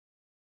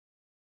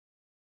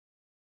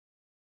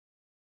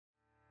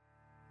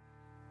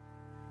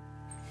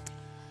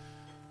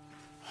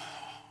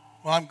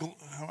Well,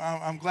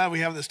 I'm glad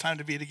we have this time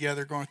to be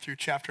together going through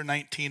chapter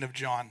 19 of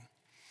John.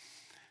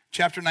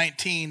 Chapter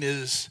 19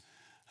 is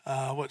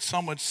what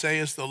some would say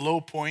is the low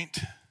point.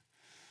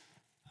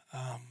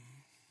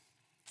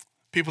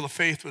 People of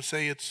faith would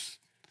say it's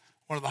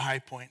one of the high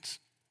points.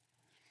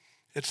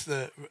 It's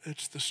the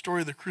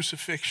story of the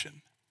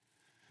crucifixion.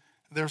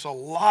 There's a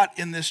lot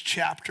in this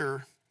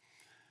chapter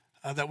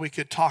that we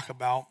could talk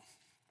about.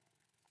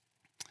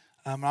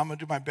 I'm going to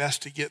do my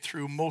best to get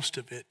through most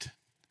of it.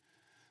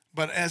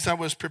 But as I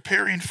was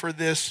preparing for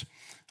this,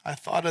 I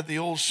thought of the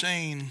old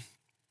saying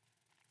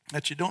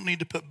that you don't need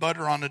to put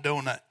butter on a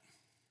donut.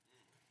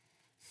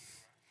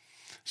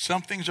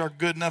 Some things are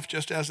good enough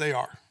just as they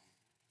are.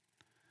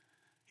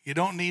 You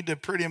don't need to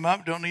pretty them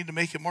up, don't need to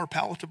make it more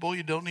palatable,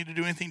 you don't need to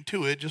do anything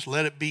to it, just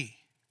let it be.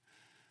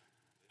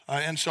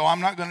 And so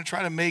I'm not going to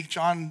try to make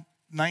John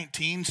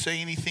 19 say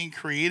anything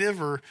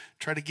creative or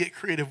try to get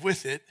creative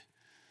with it.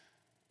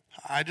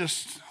 I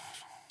just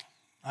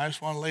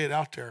want to lay it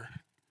out there.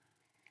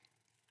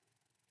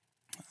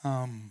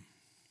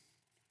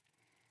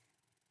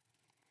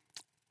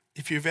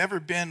 If you've ever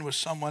been with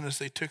someone as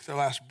they took their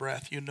last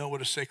breath, you know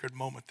what a sacred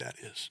moment that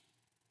is.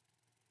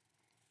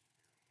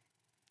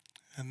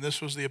 And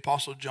this was the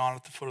Apostle John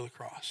at the foot of the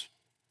cross.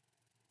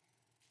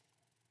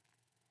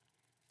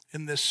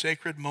 In this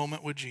sacred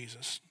moment with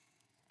Jesus.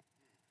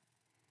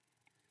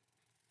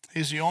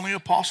 He's the only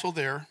apostle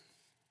there,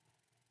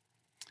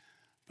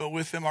 but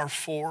with him are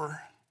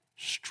 4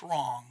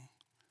 strong,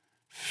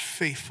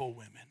 faithful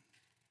women.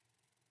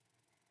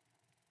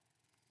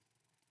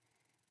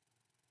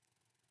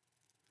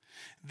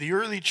 The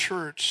early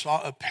church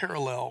saw a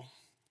parallel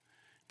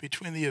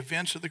between the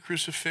events of the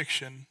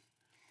crucifixion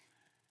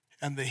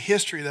and the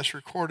history that's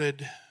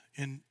recorded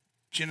in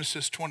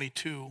Genesis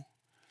 22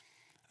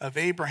 of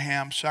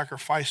Abraham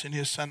sacrificing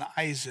his son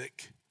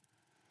Isaac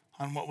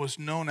on what was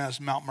known as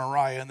Mount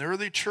Moriah. And the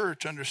early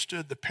church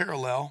understood the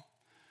parallel.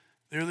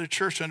 The early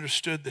church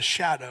understood the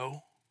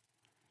shadow.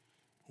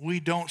 We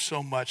don't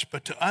so much,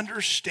 but to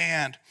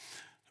understand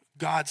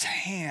God's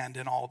hand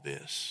in all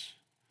this,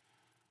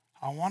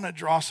 I want to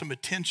draw some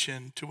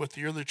attention to what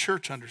the early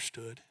church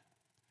understood.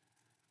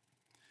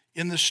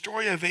 In the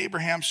story of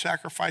Abraham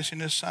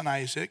sacrificing his son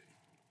Isaac,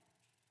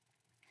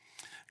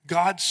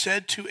 God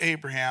said to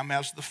Abraham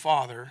as the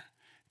father,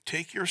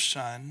 "Take your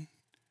son,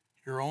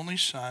 your only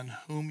son,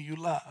 whom you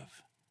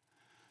love."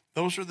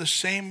 Those are the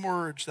same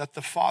words that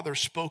the Father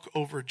spoke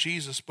over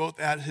Jesus, both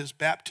at his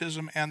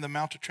baptism and the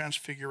Mount of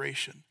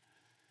Transfiguration.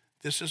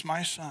 "This is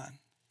my son,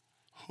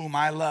 whom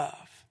I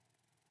love."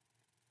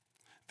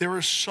 There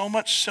is so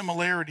much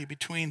similarity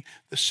between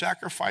the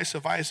sacrifice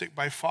of Isaac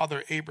by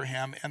Father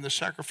Abraham and the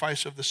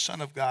sacrifice of the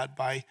Son of God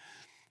by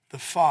the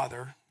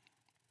Father.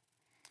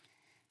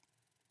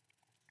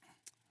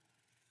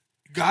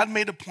 God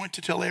made a point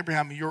to tell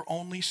Abraham, your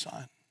only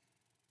son.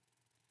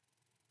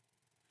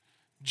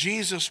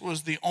 Jesus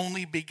was the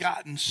only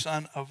begotten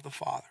Son of the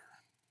Father.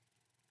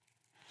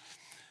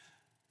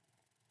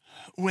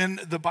 When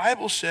the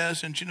Bible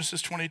says in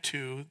Genesis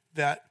 22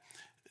 that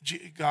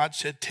God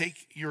said,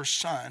 "Take your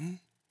son,"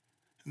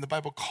 and the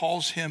Bible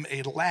calls him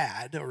a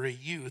lad or a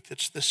youth,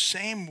 it's the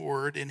same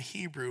word in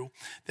Hebrew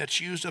that's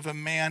used of a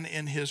man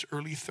in his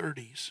early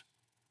 30s,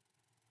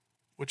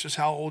 which is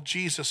how old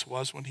Jesus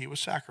was when he was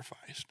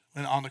sacrificed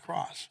and on the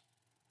cross.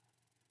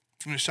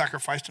 When he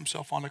sacrificed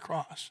himself on the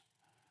cross.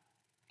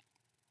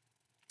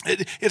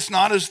 It's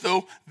not as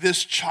though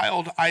this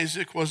child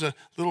Isaac was a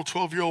little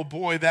 12-year-old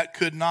boy that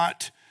could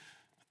not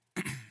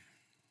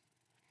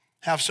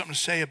have something to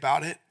say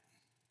about it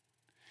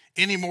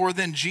any more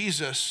than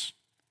Jesus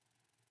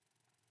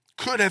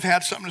could have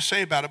had something to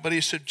say about it, but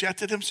he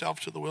subjected himself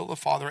to the will of the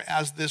Father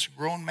as this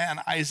grown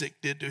man Isaac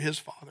did to his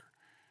father.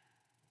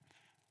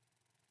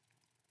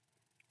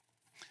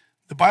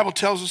 The Bible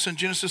tells us in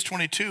Genesis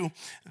 22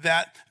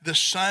 that the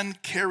son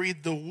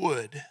carried the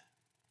wood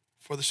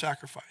for the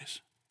sacrifice,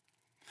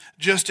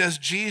 just as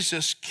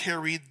Jesus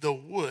carried the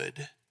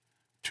wood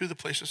to the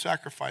place of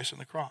sacrifice on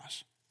the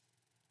cross.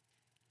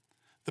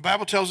 The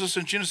Bible tells us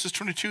in Genesis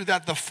 22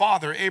 that the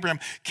father, Abraham,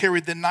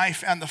 carried the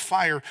knife and the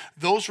fire.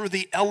 Those were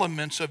the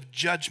elements of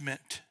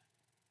judgment.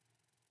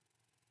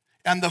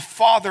 And the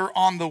father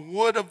on the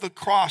wood of the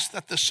cross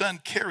that the son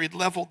carried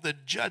leveled the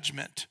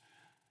judgment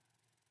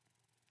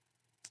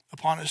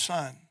upon his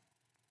son.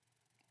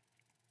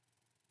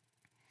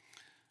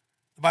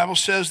 The Bible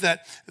says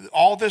that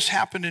all this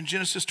happened in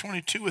Genesis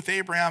 22 with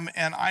Abraham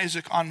and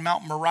Isaac on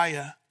Mount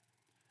Moriah.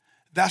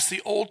 That's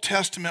the Old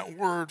Testament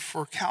word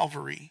for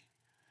Calvary,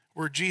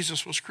 where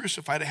Jesus was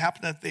crucified. It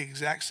happened at the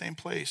exact same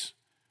place,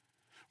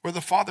 where the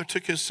Father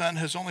took his son,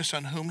 his only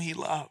son, whom he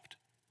loved,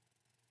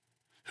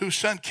 whose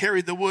son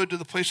carried the wood to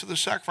the place of the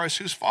sacrifice,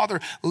 whose Father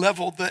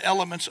leveled the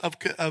elements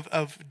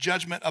of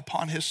judgment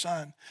upon his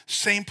son.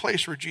 Same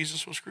place where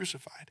Jesus was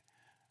crucified.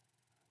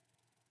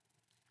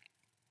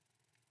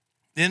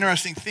 The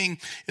interesting thing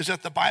is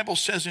that the Bible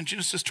says in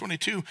Genesis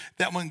 22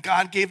 that when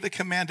God gave the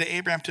command to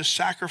Abraham to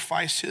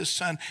sacrifice his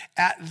son,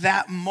 at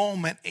that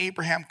moment,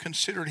 Abraham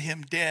considered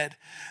him dead.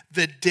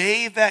 The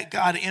day that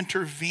God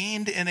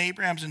intervened in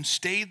Abraham's and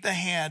stayed the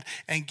hand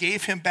and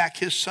gave him back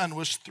his son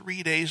was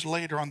 3 days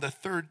later. On the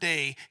third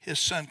day, his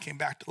son came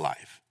back to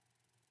life,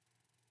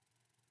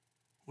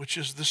 which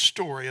is the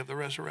story of the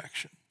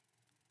resurrection.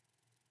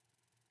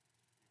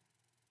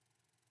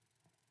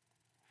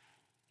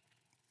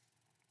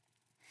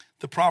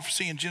 The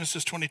prophecy in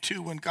Genesis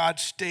 22, when God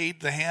stayed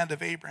the hand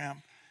of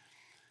Abraham,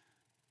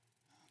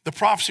 the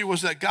prophecy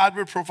was that God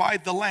would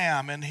provide the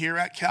lamb, and here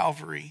at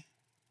Calvary,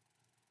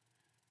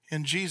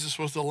 and Jesus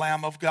was the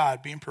Lamb of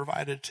God being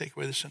provided to take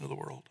away the sin of the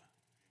world.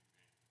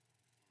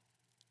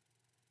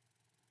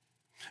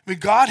 I mean,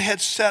 God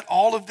had set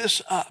all of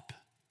this up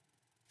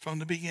from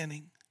the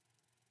beginning.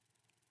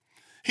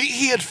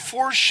 He had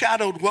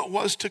foreshadowed what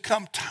was to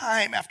come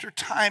time after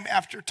time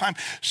after time,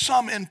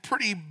 some in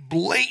pretty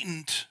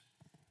blatant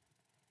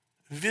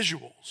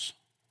visuals.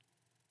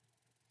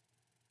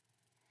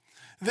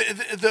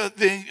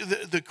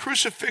 The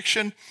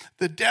crucifixion,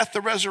 the death, the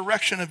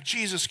resurrection of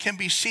Jesus can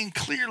be seen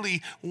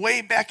clearly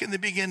way back in the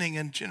beginning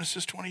in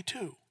Genesis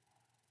 22.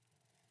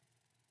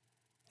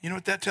 You know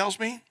what that tells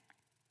me?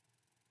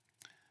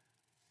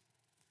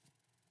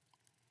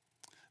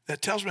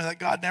 That tells me that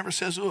God never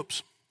says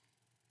oops.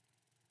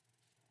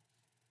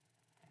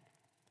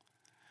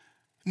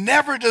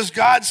 Never does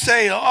God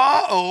say,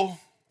 uh-oh.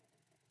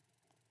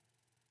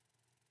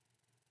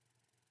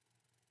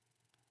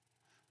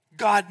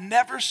 God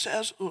never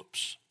says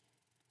oops.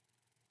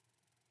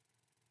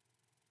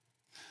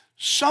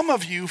 Some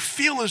of you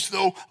feel as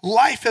though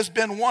life has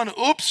been one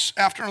oops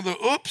after another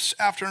oops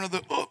after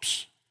another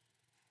oops.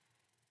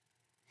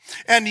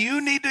 And you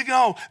need to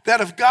know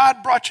that if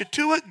God brought you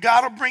to it,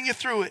 God will bring you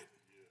through it.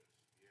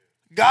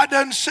 God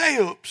doesn't say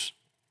oops.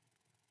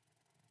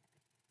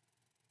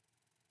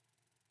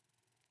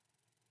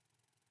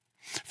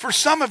 For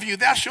some of you,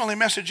 that's the only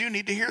message you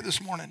need to hear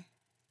this morning.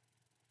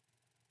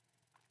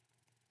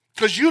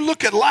 Because you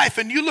look at life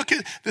and you look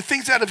at the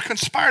things that have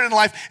conspired in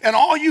life, and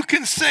all you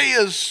can say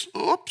is,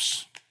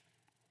 oops.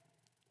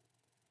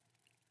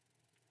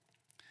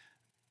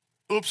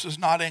 Oops is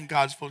not in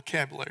God's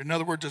vocabulary. In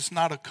other words, it's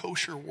not a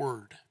kosher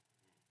word.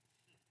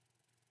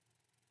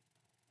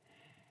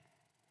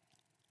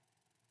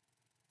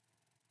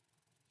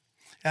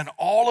 And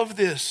all of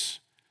this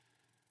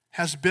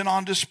has been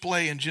on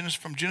display in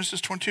from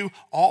Genesis 22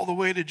 all the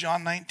way to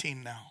John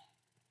 19 now.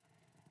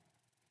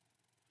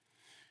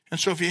 And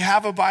so if you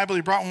have a Bible,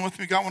 you brought one with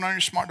me, got one on your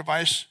smart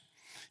device,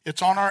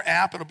 it's on our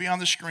app, it'll be on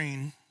the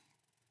screen.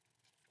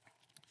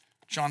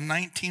 John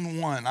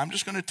 19:1. I'm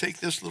just going to take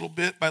this little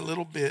bit by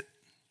little bit.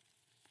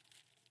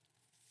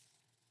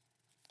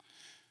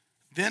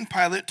 Then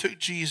Pilate took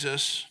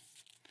Jesus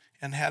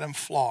and had him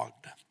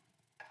flogged.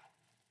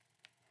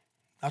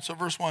 That's what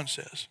verse 1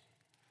 says.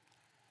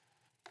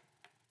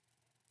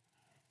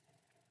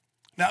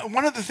 Now,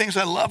 one of the things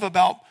I love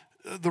about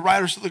the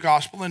writers of the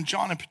gospel, and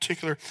John in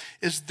particular,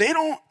 is they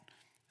don't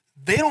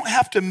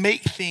have to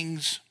make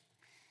things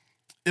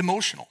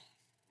emotional.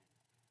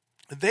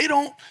 They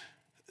don't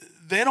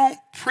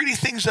pretty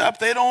things up.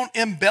 They don't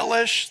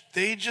embellish.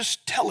 They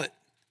just tell it.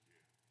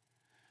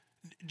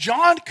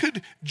 John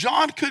could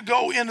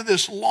go into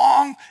this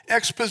long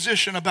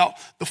exposition about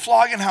the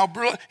flogging, how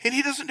brutal, and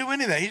he doesn't do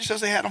any of that. He just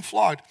says they had him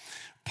flogged.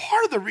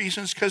 Part of the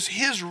reason is because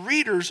his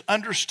readers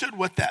understood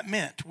what that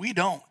meant. We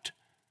don't.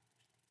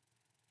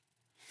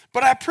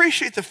 But I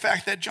appreciate the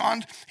fact that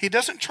John, he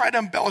doesn't try to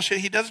embellish it.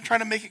 He doesn't try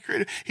to make it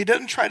creative. He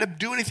doesn't try to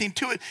do anything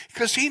to it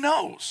because he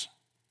knows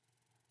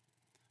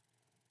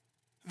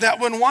that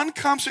when one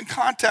comes in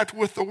contact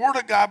with the Word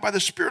of God by the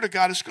Spirit of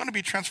God, it's going to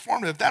be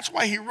transformative. That's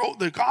why he wrote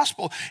the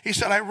gospel. He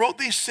said, I wrote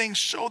these things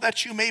so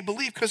that you may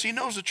believe, because he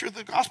knows the truth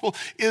of the gospel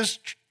is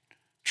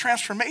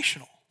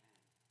transformational.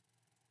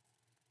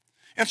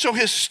 And so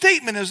his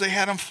statement is they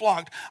had him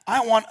flogged.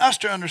 I want us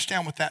to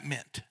understand what that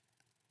meant.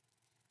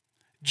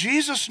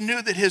 Jesus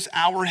knew that his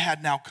hour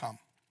had now come.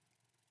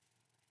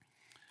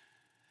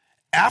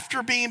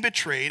 After being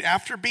betrayed,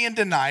 after being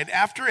denied,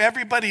 after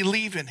everybody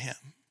leaving him,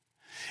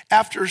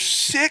 after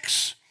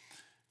 6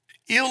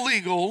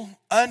 illegal,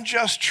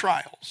 unjust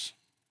trials,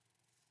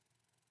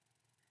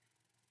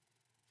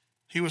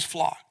 he was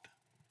flogged.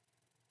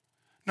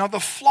 Now, the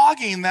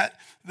flogging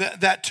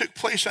that took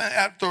place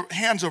at the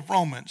hands of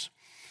Romans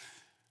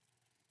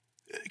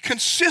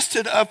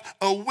consisted of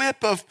a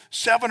whip of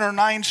 7 or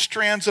 9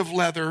 strands of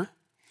leather,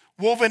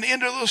 woven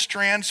into those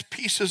strands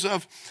pieces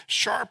of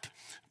sharp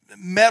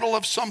metal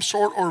of some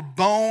sort or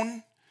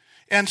bone,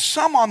 and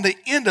some on the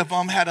end of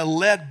them had a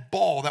lead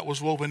ball that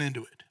was woven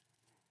into it.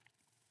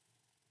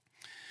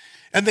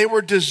 And they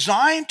were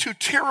designed to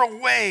tear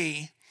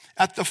away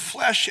at the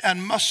flesh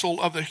and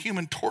muscle of the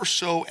human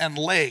torso and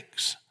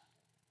legs.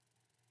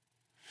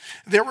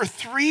 There were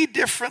 3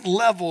 different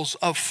levels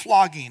of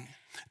flogging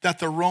that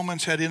the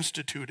Romans had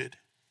instituted.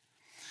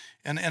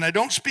 And I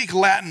don't speak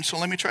Latin, so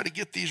let me try to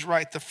get these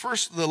right.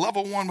 The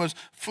level 1 was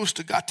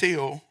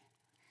fustigatio,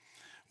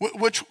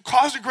 which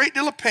caused a great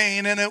deal of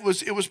pain, and it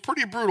was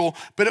pretty brutal,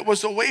 but it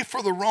was a way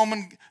for the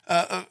Roman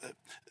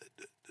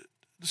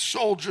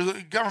soldier,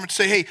 the government, to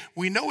say, hey,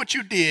 we know what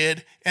you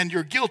did, and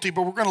you're guilty,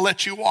 but we're going to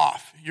let you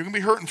off. You're going to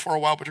be hurting for a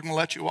while, but you're going to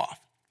let you off.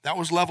 That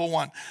was level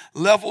 1.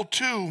 Level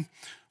 2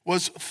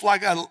 was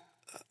flagellatio.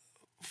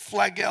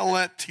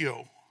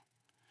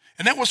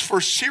 And that was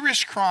for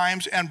serious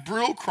crimes and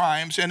brutal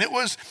crimes. And they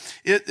weren't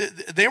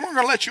going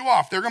to let you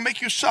off. They were going to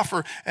make you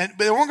suffer. But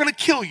they weren't going to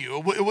kill you.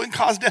 It wouldn't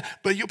cause death.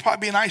 But you'll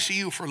probably be in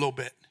ICU for a little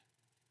bit.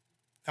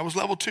 That was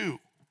level 2.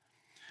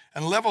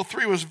 And level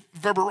 3 was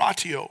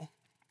verberatio.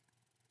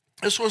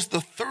 This was the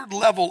third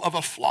level of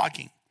a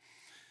flogging.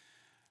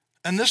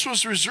 And this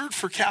was reserved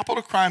for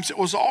capital crimes. It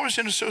was always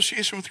in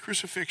association with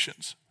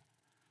crucifixions.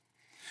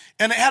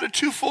 And it had a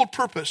twofold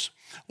purpose.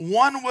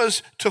 One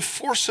was to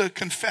force a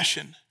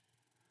confession.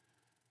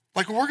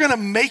 Like, we're going to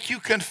make you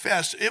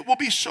confess. It will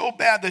be so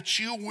bad that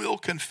you will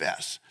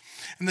confess.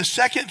 And the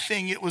second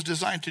thing it was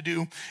designed to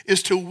do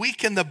is to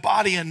weaken the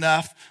body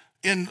enough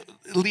in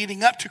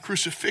leading up to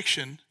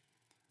crucifixion.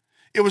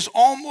 It was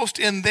almost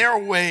in their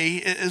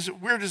way, as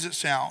weird as it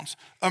sounds,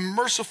 a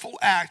merciful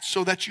act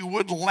so that you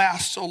wouldn't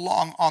last so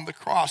long on the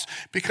cross.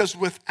 Because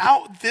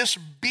without this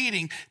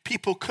beating,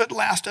 people could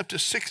last up to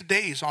 6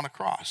 days on a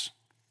cross.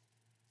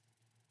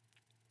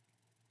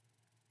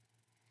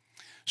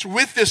 So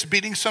with this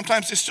beating,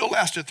 sometimes it still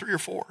lasted 3 or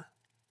 4.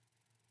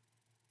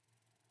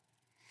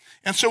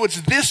 And so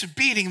it's this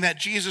beating that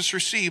Jesus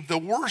received, the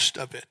worst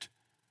of it,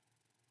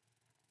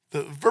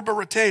 the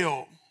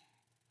verberatio.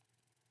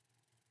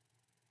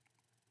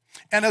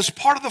 And as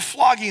part of the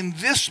flogging,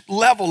 this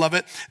level of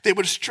it, they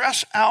would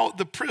stress out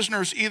the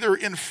prisoners either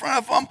in front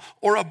of them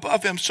or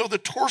above him. So the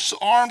torso,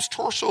 arms,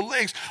 torso,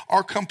 legs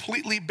are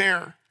completely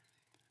bare.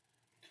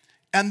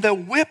 And the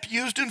whip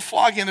used in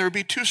flogging, there would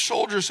be 2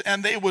 soldiers,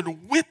 and they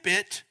would whip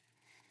it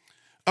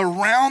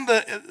around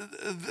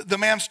the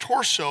man's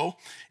torso,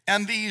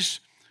 and these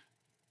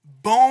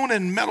bone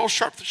and metal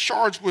sharp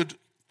shards would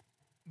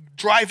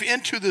drive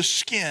into the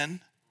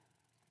skin,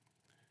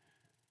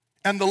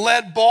 and the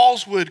lead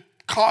balls would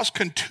cause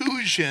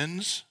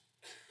contusions.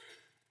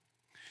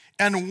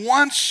 And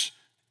once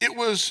it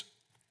was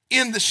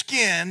in the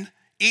skin,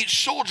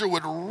 each soldier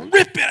would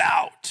rip it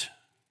out.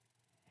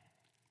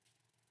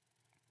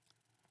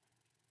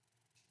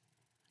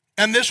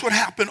 And this would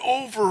happen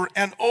over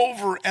and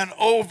over and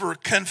over.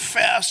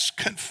 Confess,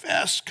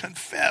 confess,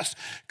 confess,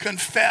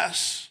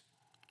 confess.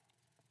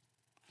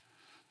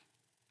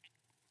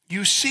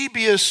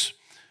 Eusebius,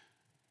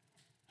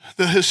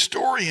 the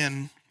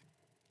historian,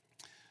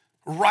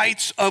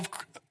 writes of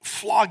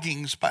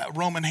floggings by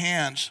Roman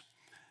hands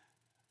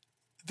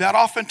that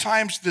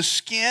oftentimes the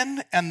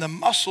skin and the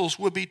muscles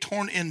would be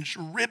torn in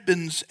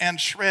ribbons and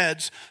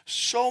shreds,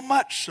 so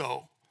much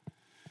so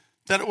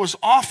that it was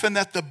often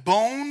that the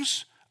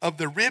bones of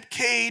the rib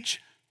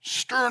cage,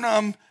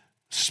 sternum,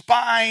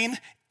 spine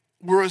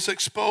was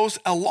exposed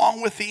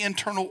along with the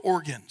internal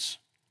organs.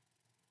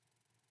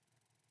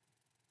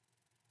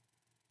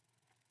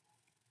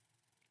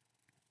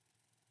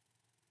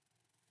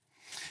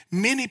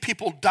 Many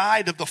people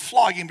died of the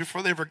flogging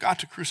before they ever got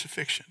to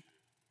crucifixion.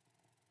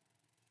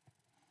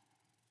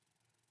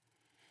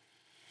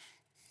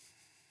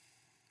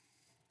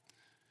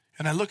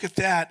 And I look at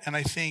that and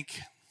I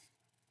think,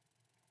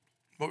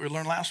 what we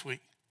learned last week,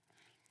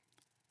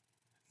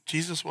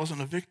 Jesus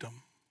wasn't a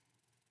victim.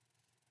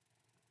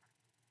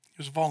 He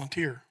was a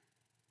volunteer.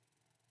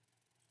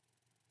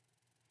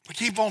 Like,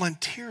 he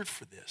volunteered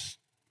for this.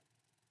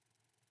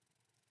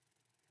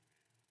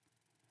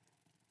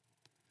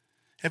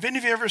 Have any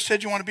of you ever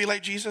said you want to be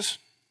like Jesus?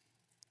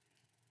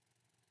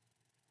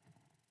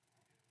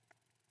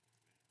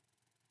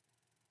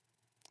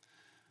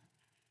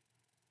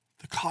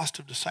 The cost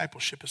of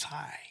discipleship is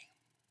high.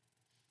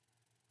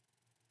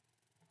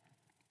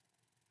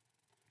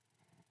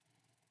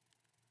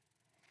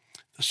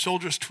 The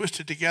soldiers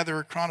twisted together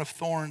a crown of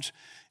thorns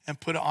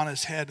and put it on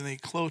his head, and they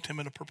clothed him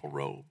in a purple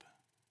robe.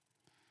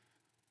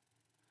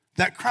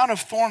 That crown of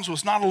thorns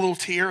was not a little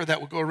tiara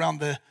that would go around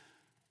the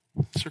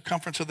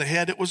circumference of the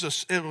head. It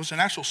was an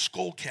actual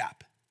skull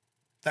cap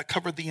that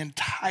covered the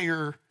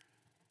entire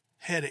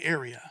head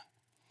area.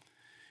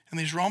 And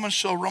these Roman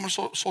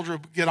soldiers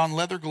would get on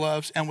leather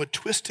gloves and would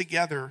twist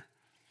together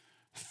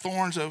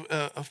thorns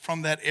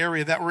from that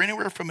area that were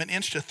anywhere from 1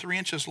 inch to 3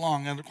 inches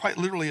long, and quite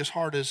literally as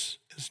hard as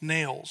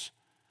nails.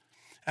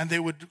 And they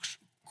would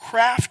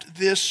craft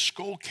this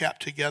skull cap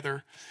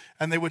together,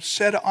 and they would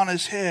set it on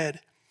his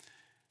head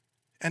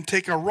and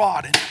take a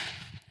rod and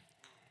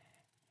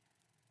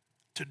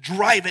to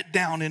drive it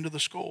down into the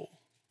skull.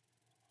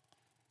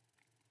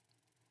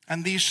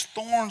 And these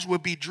thorns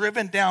would be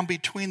driven down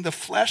between the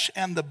flesh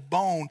and the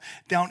bone,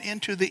 down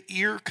into the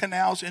ear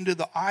canals, into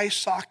the eye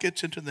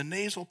sockets, into the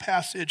nasal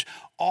passage,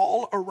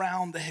 all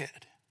around the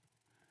head.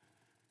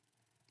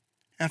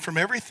 And from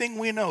everything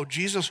we know,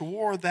 Jesus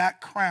wore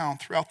that crown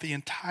throughout the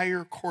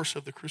entire course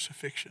of the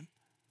crucifixion.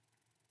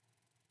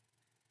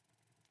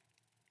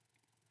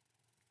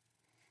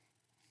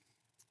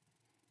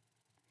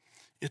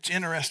 It's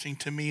interesting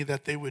to me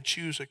that they would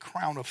choose a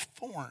crown of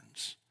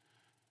thorns,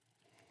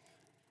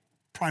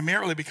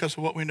 primarily because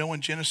of what we know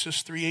in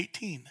Genesis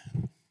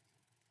 3:18.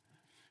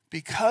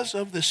 Because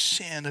of the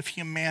sin of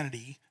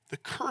humanity, the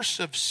curse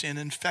of sin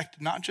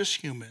infected not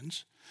just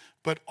humans,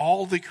 but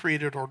all the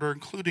created order,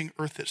 including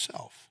earth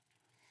itself.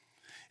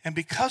 And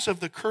because of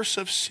the curse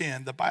of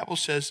sin, the Bible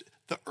says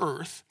the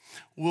earth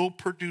will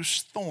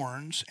produce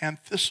thorns and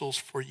thistles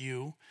for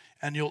you,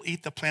 and you'll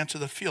eat the plants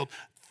of the field.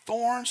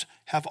 Thorns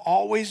have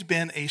always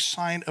been a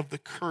sign of the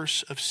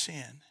curse of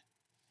sin.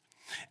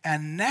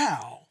 And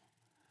now,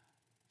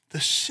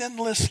 the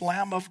sinless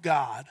Lamb of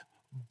God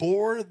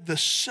bore the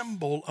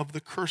symbol of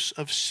the curse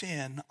of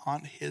sin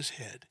on his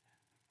head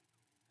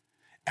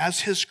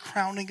as his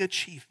crowning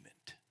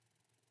achievement,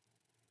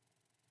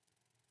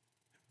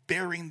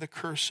 bearing the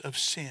curse of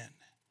sin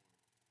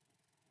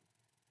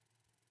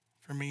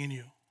for me and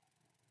you.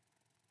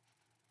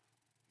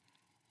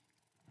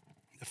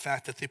 The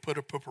fact that they put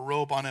a purple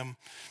robe on him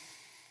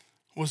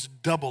was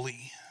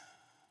doubly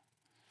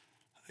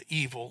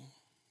evil.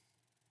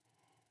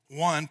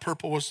 One,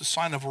 purple was the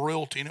sign of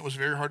royalty, and it was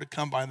very hard to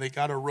come by. And they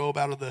got a robe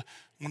out of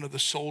one of the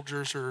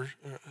soldiers or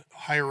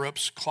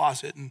higher-ups'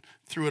 closet and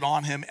threw it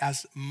on him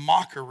as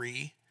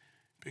mockery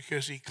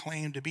because he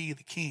claimed to be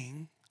the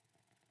king.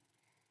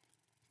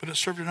 But it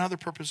served another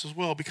purpose as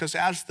well, because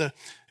as the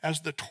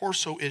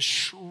torso is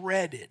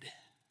shredded,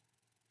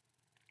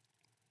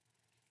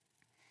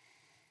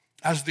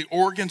 as the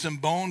organs and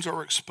bones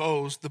are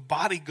exposed, the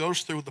body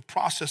goes through the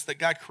process that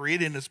God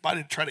created in its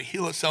body to try to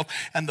heal itself,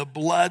 and the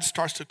blood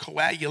starts to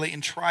coagulate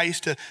and tries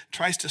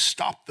to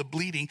stop the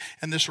bleeding,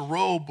 and this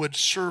robe would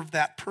serve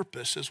that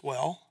purpose as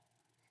well.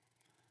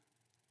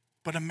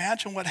 But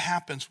imagine what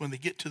happens when they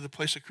get to the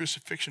place of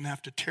crucifixion and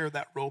have to tear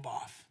that robe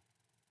off.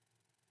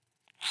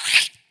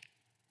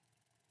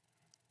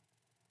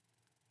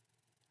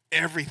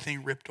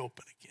 Everything ripped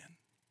open again.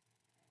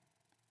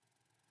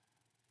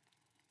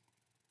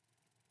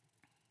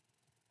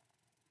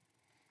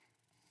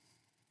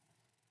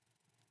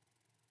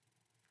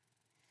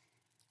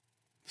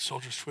 The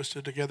soldiers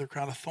twisted together a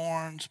crown of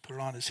thorns, put it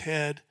on his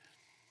head,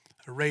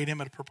 arrayed him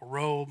in a purple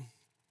robe.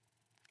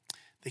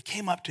 They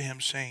came up to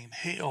him saying,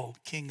 "Hail,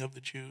 King of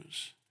the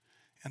Jews,"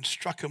 and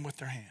struck him with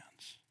their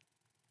hands.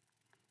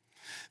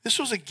 This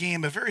was a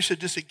game, a very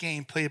sadistic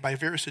game played by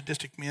very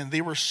sadistic men.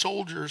 They were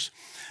soldiers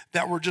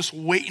that were just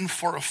waiting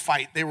for a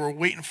fight. They were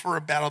waiting for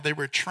a battle. They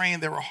were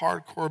trained. They were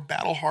hardcore,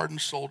 battle-hardened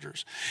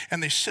soldiers.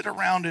 And they sit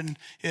around in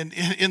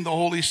the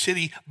holy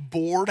city,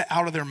 bored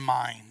out of their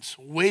minds,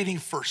 waiting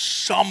for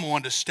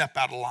someone to step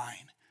out of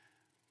line.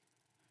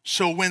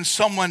 So when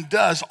someone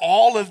does,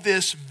 all of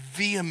this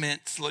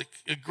vehement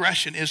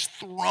aggression is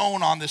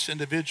thrown on this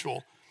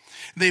individual.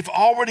 They've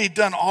already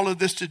done all of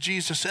this to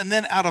Jesus. And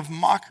then out of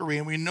mockery,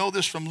 and we know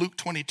this from Luke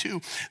 22,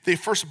 they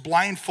first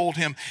blindfold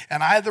him.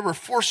 And there were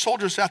 4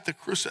 soldiers at the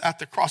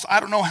cross. I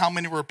don't know how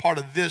many were a part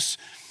of this.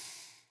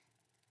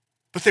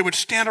 But they would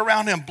stand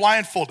around him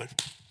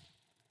blindfolded.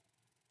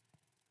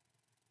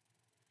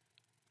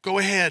 Go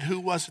ahead, who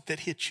was it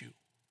that hit you?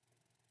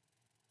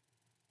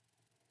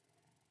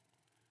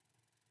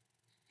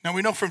 Now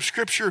we know from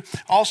Scripture,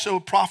 also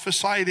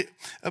prophesied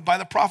by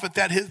the prophet,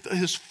 that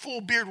his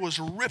full beard was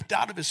ripped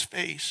out of his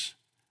face.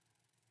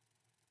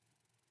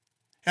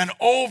 And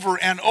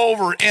over and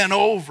over and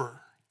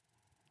over.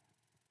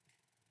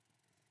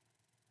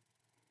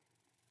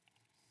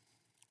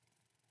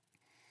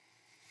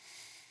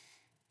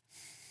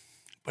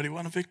 But he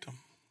wasn't a victim.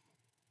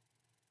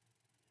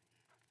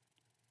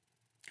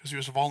 Because he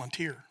was a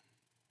volunteer.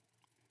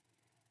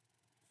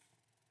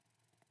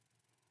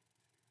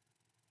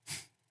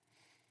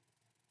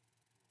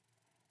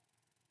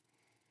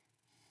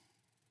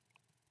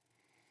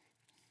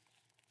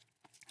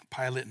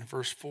 Pilate in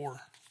verse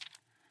 4.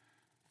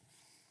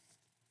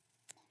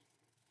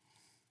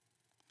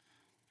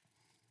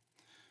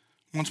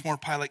 Once more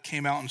Pilate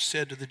came out and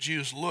said to the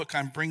Jews, "Look,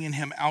 I'm bringing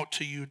him out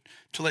to you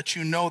to let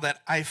you know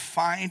that I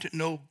find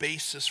no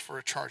basis for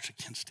a charge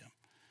against him."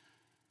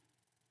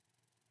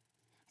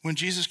 When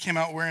Jesus came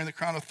out wearing the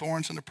crown of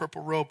thorns and the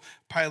purple robe,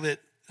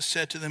 Pilate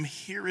said to them,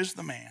 "Here is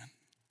the man."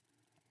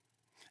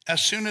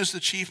 As soon as the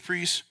chief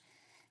priests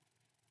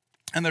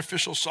and the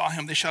officials saw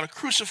him, they shouted,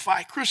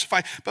 "Crucify,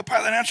 crucify." But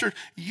Pilate answered,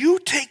 "You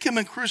take him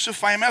and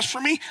crucify him. As for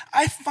me,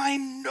 I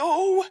find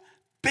no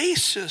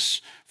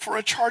basis for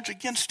a charge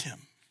against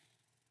him."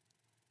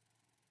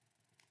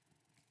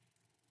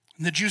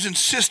 And the Jews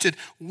insisted,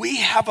 "We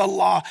have a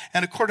law,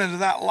 and according to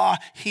that law,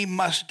 he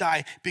must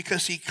die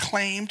because he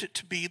claimed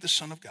to be the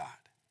Son of God."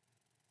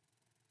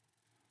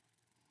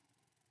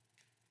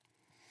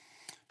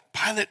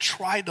 Pilate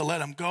tried to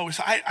let him go. He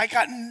said, I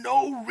got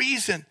no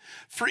reason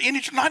for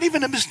any, not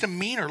even a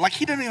misdemeanor. Like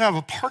he didn't even have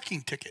a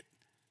parking ticket.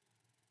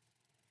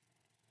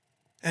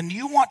 And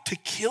you want to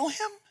kill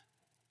him?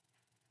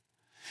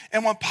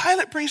 And when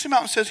Pilate brings him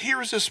out and says,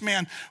 "Here is this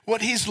man,"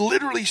 what he's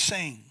literally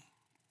saying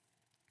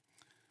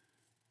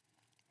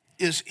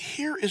is,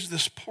 here is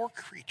this poor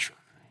creature.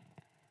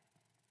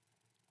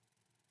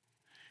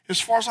 As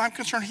far as I'm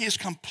concerned, he is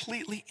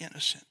completely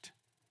innocent.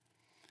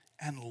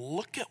 and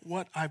look at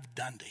what I've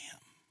done to him.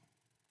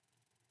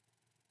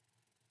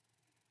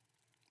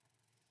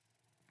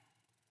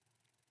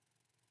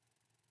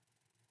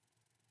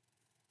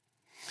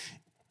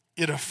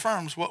 It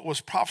affirms what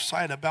was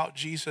prophesied about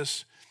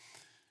Jesus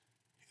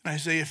in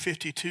Isaiah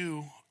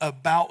 52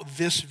 about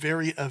this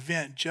very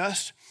event,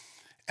 just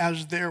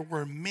as there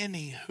were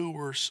many who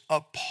were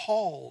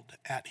appalled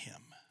at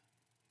him.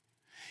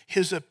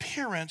 His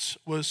appearance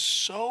was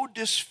so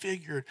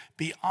disfigured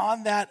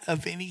beyond that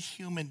of any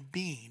human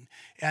being,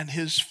 and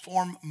his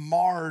form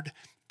marred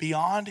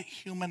beyond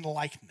human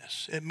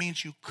likeness. It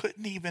means you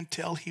couldn't even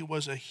tell he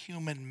was a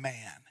human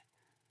man.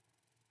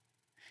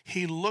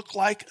 He looked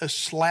like a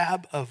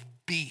slab of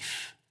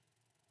beef.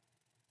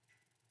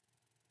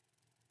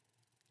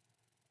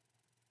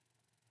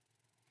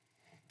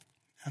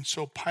 And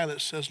so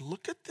Pilate says,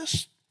 look at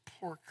this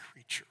poor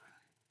creature.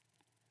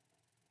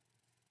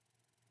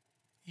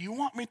 You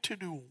want me to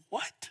do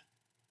what?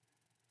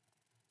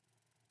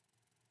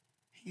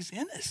 He's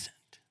innocent.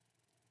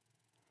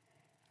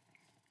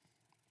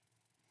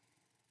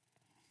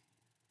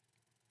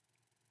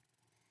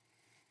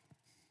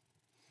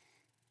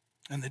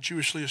 And the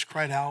Jewish leaders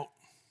cried out,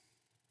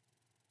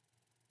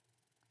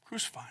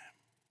 crucify him.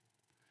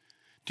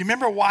 Do you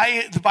remember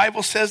why the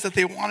Bible says that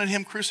they wanted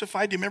him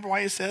crucified? Do you remember why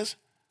it says?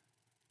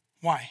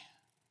 Why?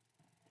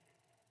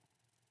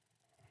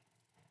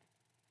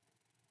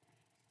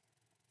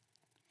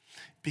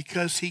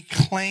 Because he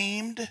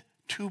claimed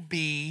to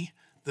be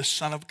the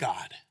Son of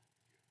God.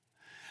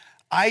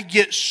 I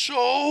get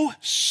so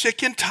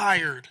sick and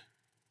tired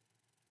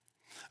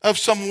of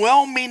some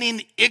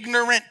well-meaning,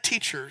 ignorant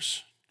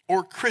teachers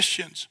or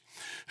Christians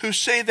who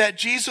say that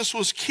Jesus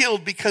was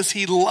killed because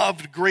he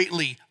loved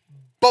greatly.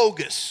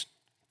 Bogus.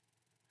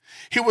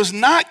 He was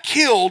not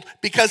killed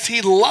because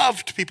he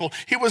loved people.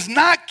 He was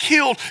not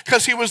killed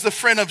because he was the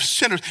friend of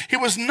sinners. He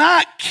was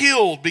not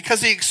killed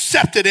because he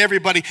accepted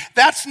everybody.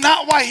 That's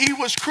not why he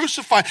was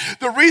crucified.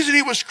 The reason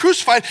he was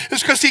crucified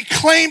is because he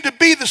claimed to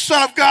be the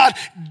Son of God,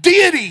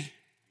 deity.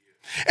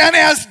 And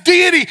as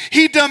deity,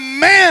 he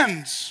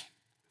demands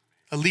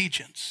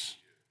allegiance.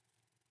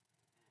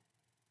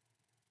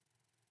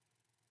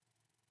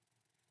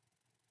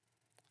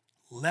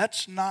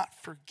 Let's not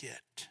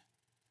forget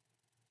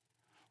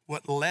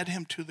what led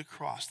him to the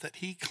cross, that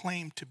he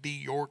claimed to be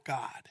your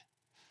God.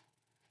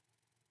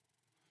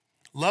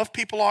 Love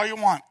people all you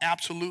want,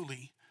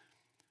 absolutely.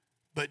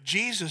 But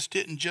Jesus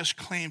didn't just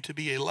claim to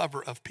be a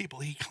lover of people.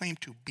 He claimed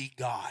to be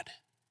God.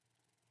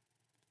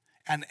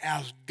 And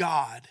as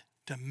God,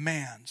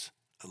 demands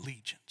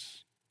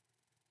allegiance.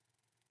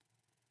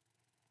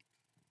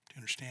 Do you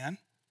understand?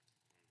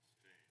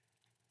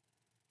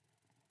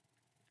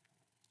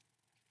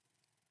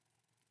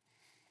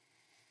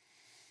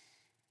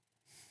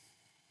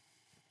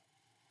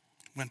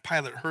 When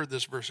Pilate heard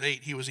this, verse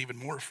 8, he was even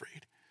more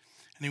afraid.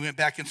 And he went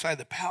back inside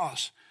the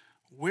palace.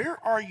 Where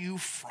are you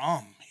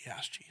from? He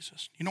asked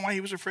Jesus. You know why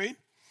he was afraid?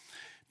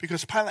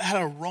 Because Pilate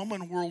had a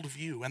Roman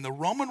worldview. And the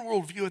Roman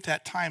worldview at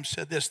that time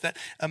said this, that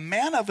a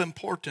man of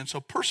importance, a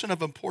person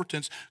of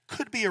importance,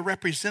 could be a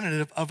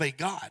representative of a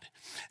God.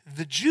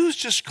 The Jews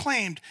just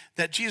claimed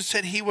that Jesus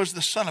said he was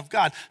the Son of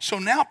God. So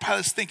now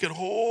Pilate's thinking,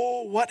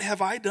 oh, what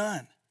have I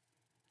done?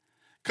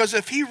 Because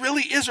if he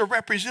really is a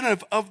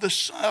representative of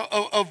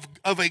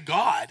a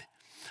God,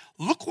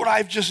 look what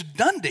I've just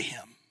done to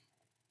him.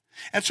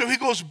 And so he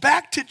goes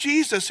back to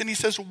Jesus and he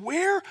says,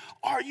 where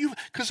are you?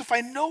 Because if I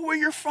know where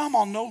you're from,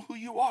 I'll know who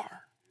you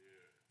are.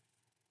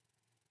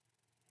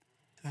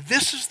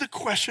 This is the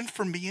question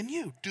for me and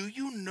you. Do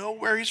you know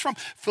where he's from?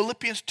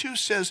 Philippians 2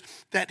 says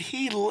that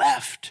he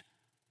left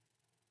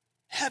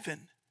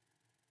heaven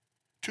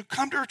to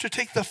come to earth to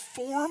take the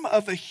form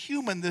of a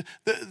human,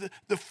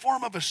 the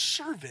form of a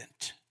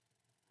servant.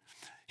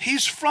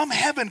 He's from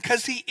heaven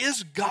because he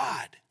is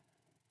God.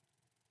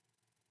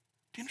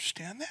 Do you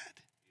understand that?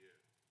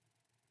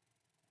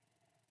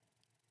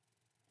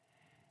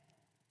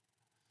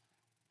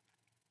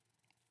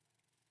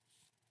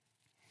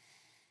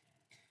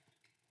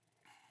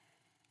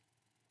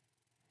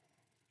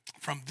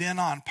 From then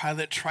on,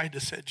 Pilate tried to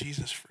set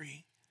Jesus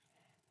free.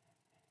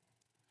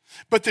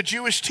 But the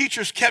Jewish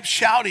teachers kept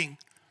shouting,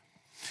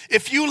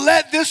 if you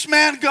let this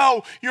man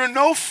go, you're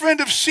no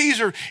friend of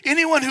Caesar.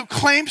 Anyone who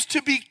claims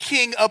to be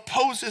king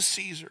opposes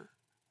Caesar.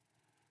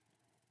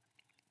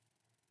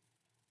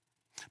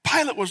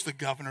 Pilate was the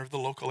governor of the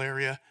local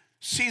area.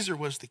 Caesar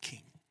was the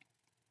king.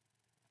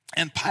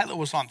 And Pilate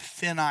was on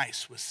thin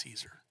ice with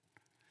Caesar.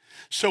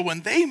 So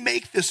when they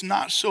make this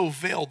not so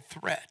veiled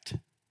threat,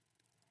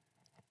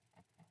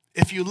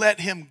 if you let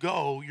him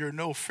go, you're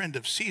no friend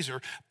of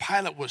Caesar,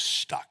 Pilate was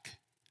stuck.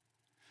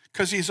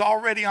 Because he's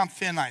already on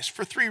thin ice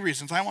for three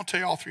reasons. I won't tell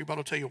you all three, but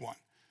I'll tell you one.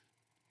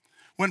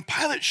 When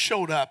Pilate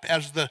showed up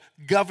as the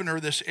governor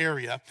of this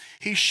area,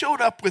 he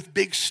showed up with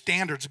big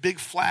standards, big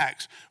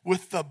flags,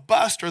 with the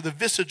bust or the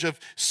visage of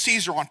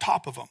Caesar on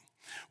top of them.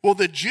 Well,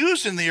 the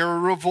Jews in the area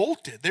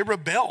revolted. They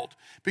rebelled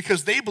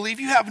because they believe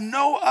you have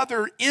no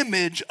other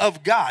image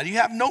of God. You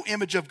have no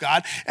image of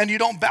God, and you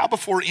don't bow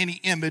before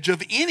any image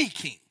of any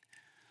king.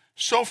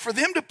 So for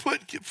Pilate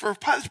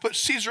to put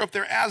Caesar up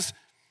there as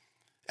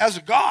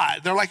a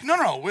god, they're like,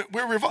 no,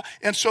 we're revolt.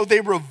 And so they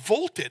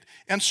revolted.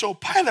 And so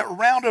Pilate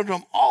rounded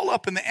them all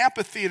up in the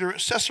amphitheater at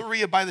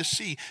Caesarea by the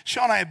sea.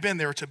 Sean and I have been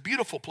there. It's a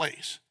beautiful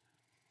place.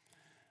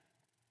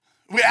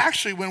 We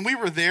actually, when we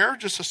were there,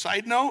 just a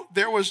side note,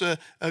 there was an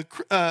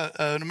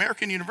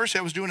American university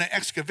that was doing an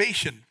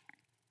excavation.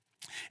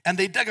 And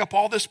they dug up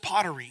all this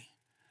pottery.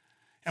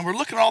 And we're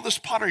looking at all this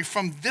pottery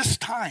from this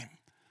time.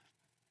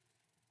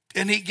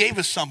 And he gave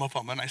us some of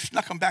them, and I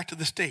snuck them back to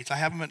the States. I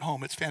have them at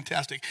home. It's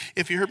fantastic.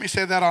 If you heard me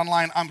say that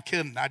online, I'm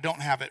kidding. I don't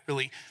have it,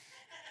 really.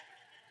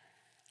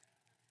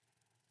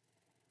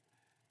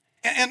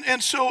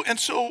 And so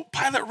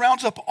Pilate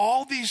rounds up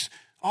all these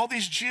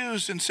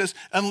Jews and says,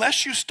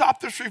 unless you stop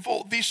this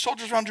revolt, these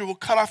soldiers around you will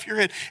cut off your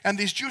head. And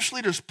these Jewish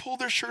leaders pulled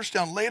their shirts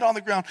down, laid on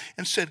the ground,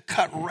 and said,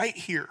 cut right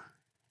here.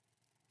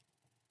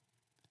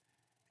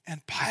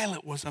 And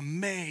Pilate was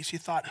amazed. He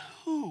thought,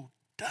 who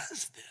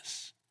does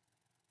this?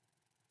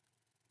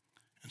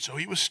 And so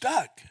he was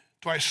stuck.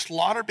 Do I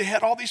slaughter,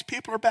 behead all these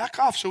people, or back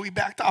off? So he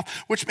backed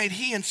off, which made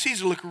he and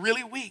Caesar look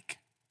really weak.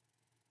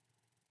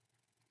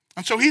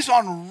 And so he's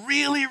on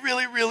really,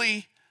 really,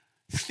 really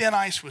thin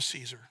ice with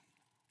Caesar.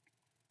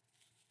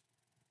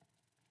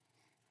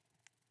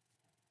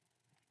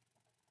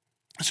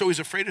 And so he's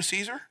afraid of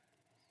Caesar.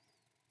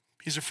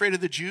 He's afraid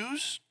of the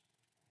Jews.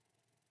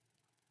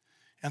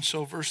 And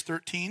so verse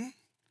 13,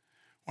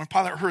 when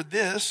Pilate heard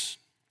this,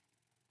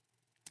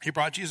 he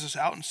brought Jesus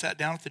out and sat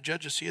down at the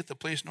judge's seat at the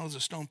place known as the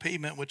stone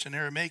pavement, which in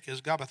Aramaic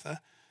is Gabbatha.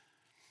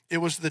 It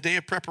was the day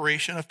of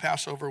preparation of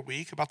Passover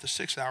week, about the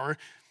 6th hour.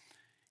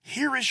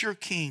 Here is your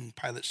king,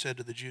 Pilate said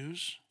to the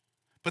Jews.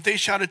 But they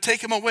shouted,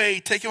 take him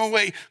away,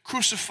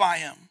 crucify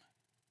him.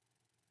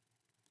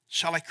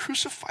 Shall I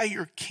crucify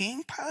your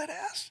king, Pilate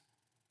asked.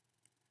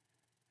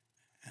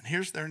 And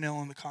here's their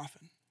nail in the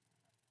coffin.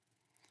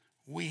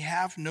 We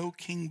have no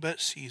king but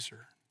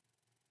Caesar.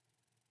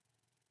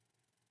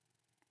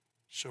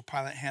 So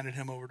Pilate handed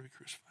him over to be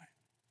crucified.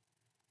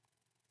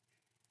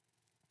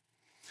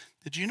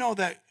 Did you know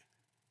that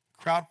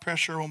crowd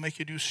pressure will make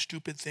you do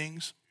stupid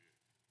things?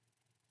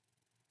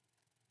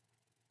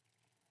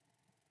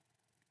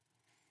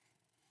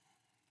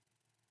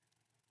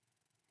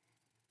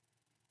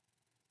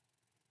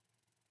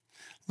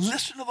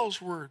 Listen to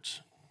those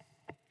words.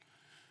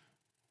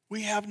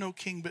 We have no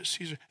king but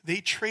Caesar.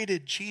 They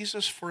traded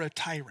Jesus for a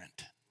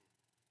tyrant,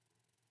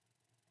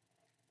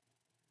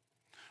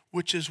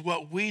 which is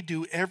what we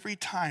do every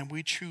time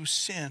we choose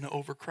sin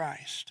over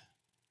Christ.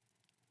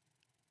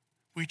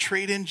 We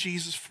trade in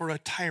Jesus for a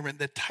tyrant,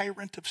 the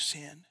tyrant of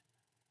sin,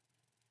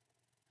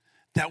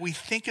 that we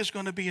think is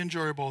going to be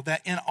enjoyable,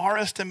 that in our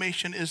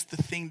estimation is the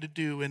thing to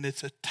do, and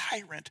it's a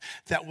tyrant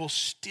that will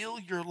steal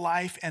your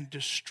life and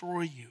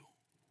destroy you.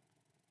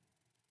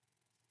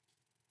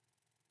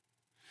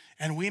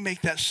 And we make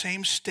that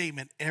same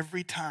statement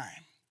every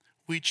time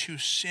we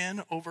choose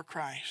sin over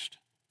Christ.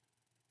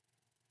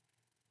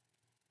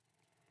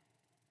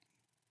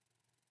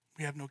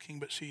 We have no king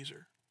but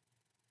Caesar.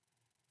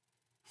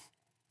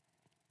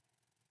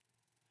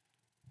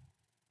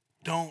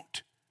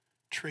 Don't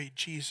trade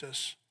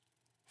Jesus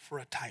for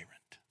a tyrant.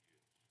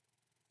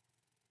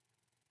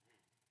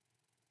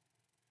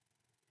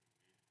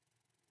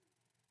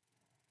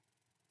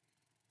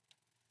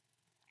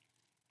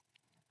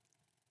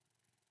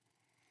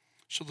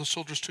 So the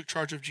soldiers took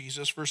charge of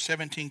Jesus. Verse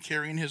 17,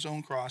 carrying his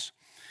own cross,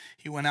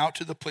 he went out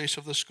to the place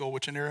of the skull,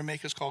 which in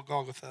Aramaic is called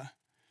Golgotha.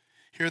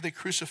 Here they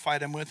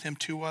crucified him, with him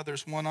 2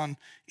 others, one on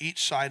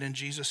each side and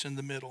Jesus in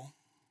the middle.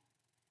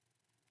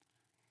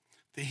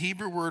 The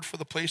Hebrew word for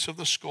the place of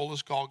the skull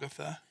is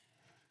Golgotha.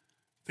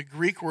 The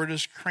Greek word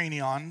is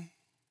cranion.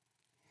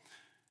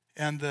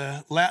 And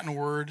the Latin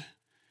word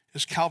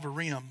is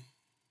Calvarium.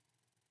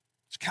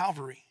 It's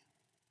Calvary.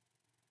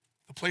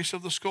 The place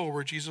of the skull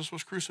where Jesus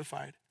was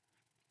crucified.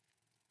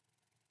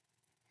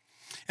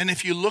 And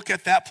if you look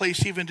at that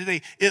place even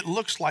today, it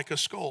looks like a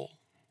skull.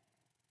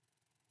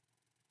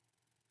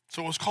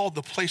 So it was called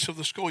the place of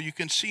the skull. You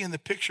can see in the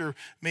picture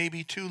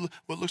maybe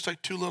what looks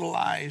like 2 little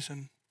eyes.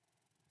 And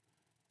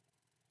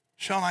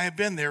Sean and I have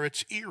been there.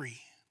 It's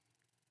eerie.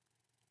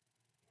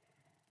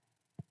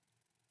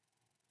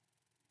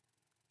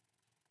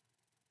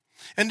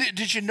 And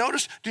did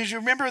you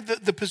remember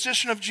the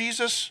position of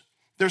Jesus?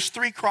 There's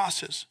 3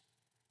 crosses.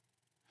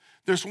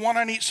 There's one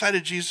on each side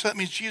of Jesus. That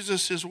means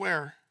Jesus is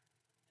where?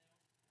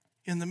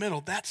 In the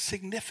middle. That's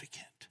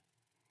significant.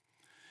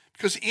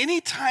 Because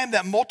any time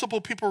that multiple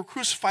people were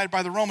crucified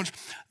by the Romans,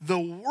 the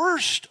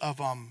worst of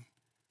them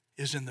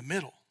is in the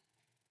middle.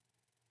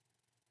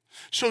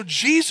 So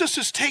Jesus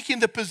is taking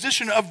the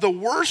position of the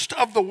worst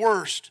of the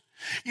worst.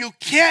 You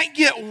can't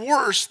get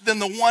worse than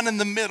the one in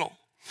the middle.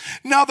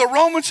 Now the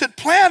Romans had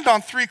planned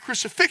on 3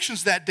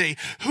 crucifixions that day.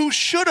 Who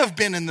should have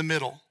been in the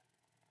middle?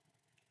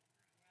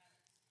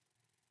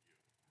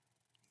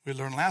 We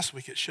learned last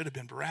week it should have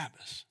been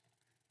Barabbas.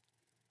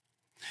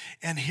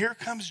 And here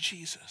comes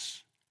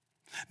Jesus.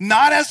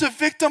 Not as a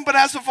victim, but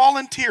as a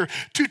volunteer,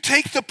 to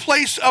take the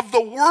place of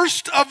the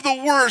worst,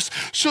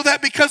 so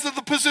that because of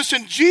the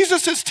position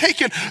Jesus has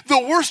taken, the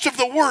worst of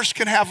the worst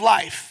can have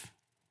life.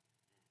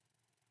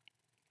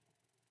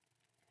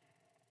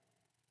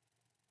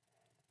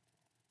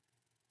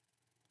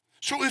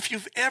 So if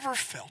you've ever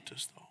felt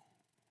as though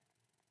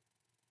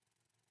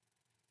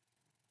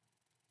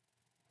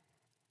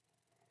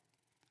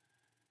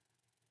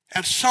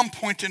at some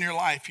point in your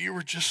life you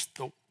were just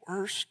the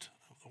worst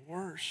of the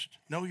worst,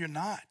 no, you're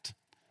not.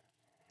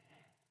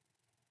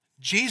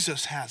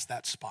 Jesus has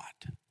that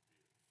spot.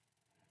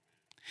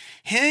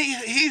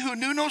 He who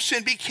knew no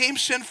sin became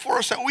sin for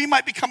us, that we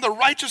might become the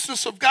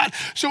righteousness of God.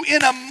 So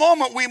in a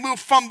moment we move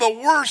from the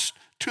worst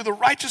to the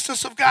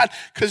righteousness of God,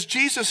 because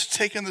Jesus has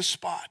taken the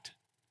spot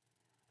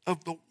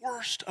of the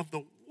worst of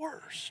the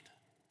worst.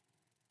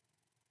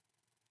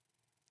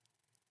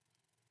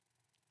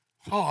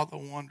 Oh, the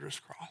wondrous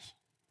cross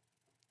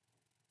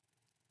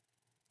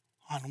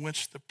on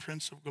which the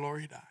Prince of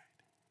Glory died.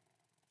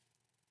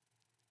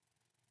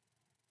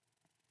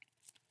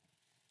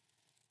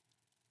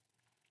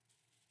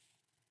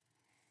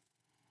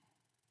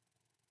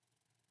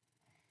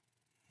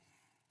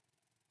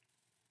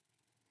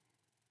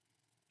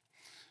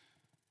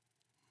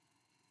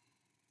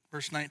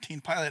 Verse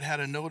 19, Pilate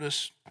had a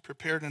notice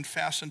prepared and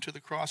fastened to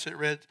the cross. It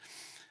read,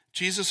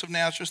 Jesus of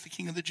Nazareth, the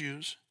King of the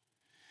Jews.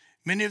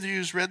 Many of the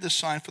Jews read this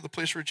sign, for the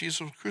place where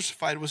Jesus was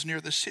crucified was near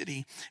the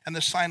city, and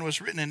the sign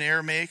was written in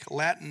Aramaic,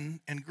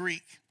 Latin, and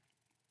Greek.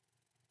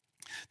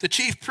 The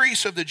chief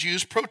priests of the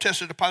Jews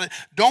protested to Pilate,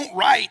 don't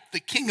write the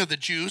King of the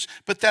Jews,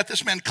 but that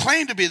this man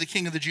claimed to be the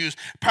King of the Jews.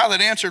 Pilate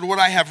answered, what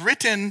I have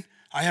written,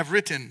 I have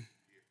written.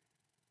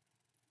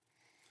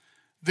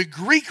 The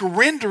Greek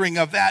rendering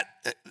of that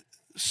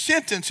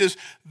sentence is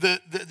the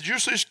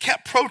Jews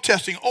kept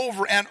protesting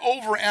over and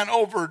over and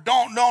over.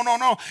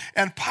 No.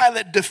 And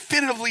Pilate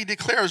definitively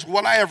declares,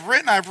 what I have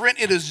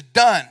written, it is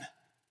done.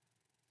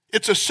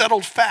 It's a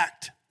settled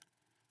fact.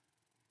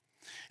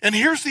 And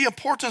here's the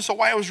importance of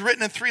why it was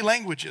written in 3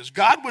 languages.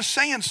 God was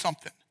saying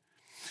something.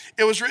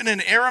 It was written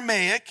in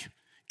Aramaic,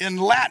 in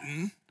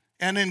Latin,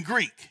 and in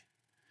Greek.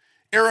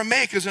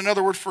 Aramaic is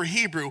another word for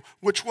Hebrew,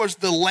 which was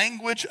the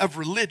language of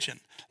religion.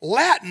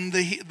 Latin,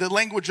 the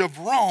language of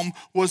Rome,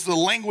 was the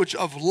language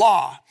of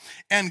law.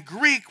 And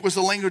Greek was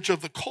the language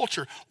of the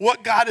culture.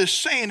 What God is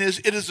saying is,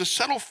 it is a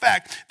settled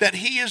fact that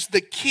he is the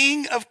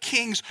King of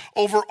kings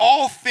over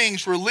all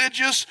things,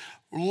 religious,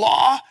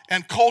 law,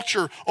 and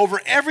culture,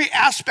 over every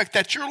aspect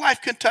that your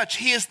life can touch.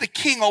 He is the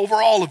king over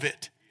all of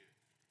it.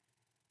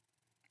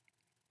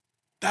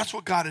 That's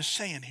what God is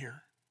saying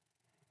here.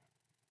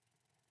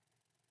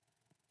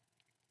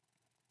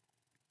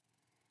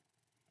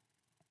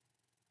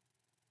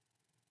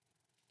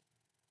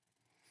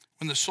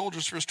 When the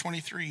soldiers, verse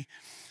 23,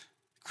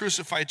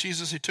 crucified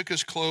Jesus, he took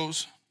his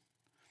clothes,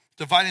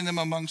 dividing them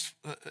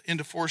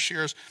into 4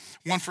 shares,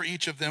 one for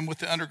each of them, with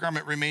the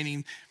undergarment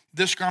remaining.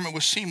 This garment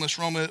was seamless,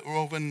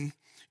 woven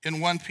in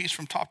one piece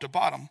from top to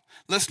bottom.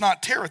 Let's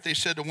not tear it, they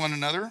said to one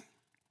another.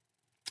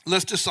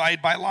 Let's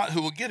decide by lot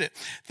who will get it.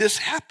 This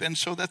happened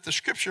so that the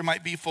scripture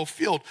might be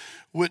fulfilled,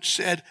 which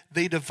said,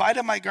 they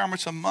divided my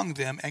garments among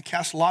them and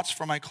cast lots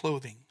for my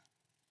clothing.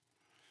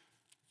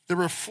 There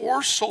were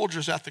 4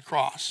 soldiers at the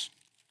cross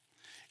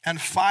and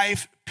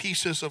 5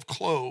 pieces of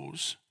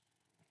clothes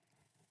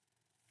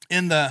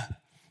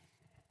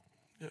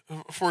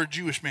for a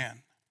Jewish man.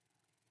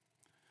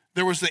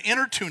 There was the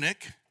inner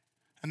tunic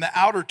and the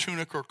outer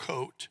tunic or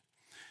coat,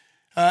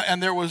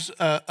 and there was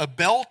a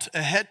belt,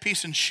 a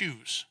headpiece, and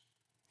shoes.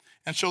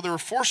 And so there were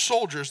 4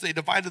 soldiers. They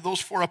divided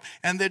those 4 up,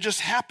 and there just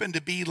happened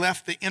to be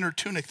left the inner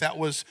tunic that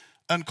was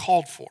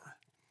uncalled for.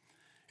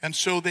 And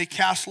so they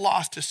cast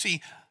lots to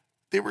see.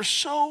 They were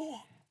so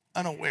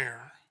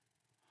unaware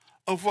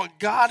of what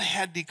God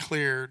had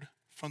declared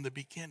from the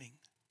beginning.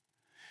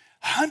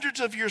 Hundreds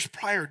of years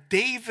prior,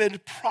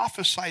 David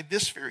prophesied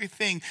this very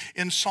thing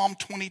in Psalm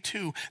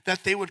 22,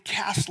 that they would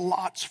cast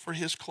lots for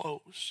his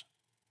clothes.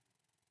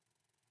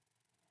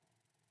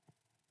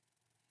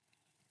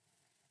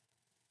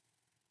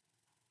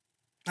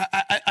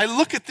 I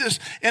look at this,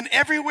 and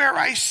everywhere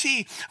I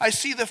see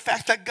the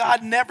fact that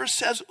God never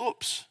says,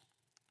 oops.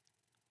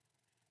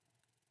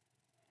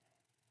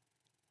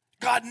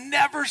 God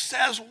never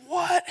says,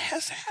 what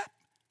has happened?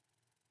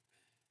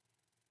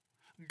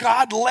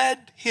 God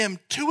led him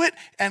to it,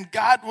 and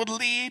God would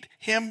lead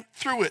him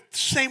through it.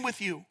 Same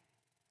with you.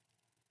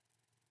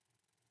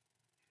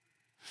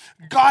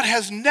 God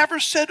has never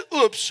said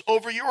oops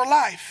over your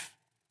life.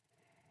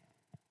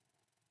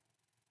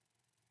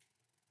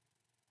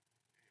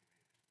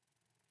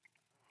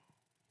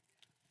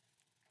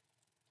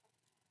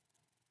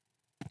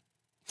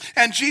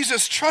 And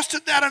Jesus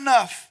trusted that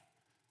enough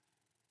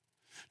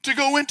to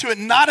go into it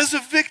not as a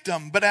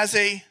victim, but as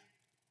a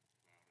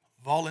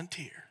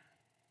volunteer.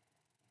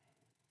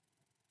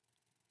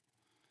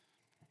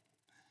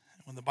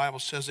 When the Bible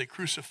says they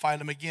crucified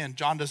him again,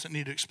 John doesn't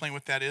need to explain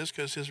what that is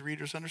because his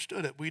readers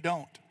understood it. We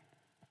don't.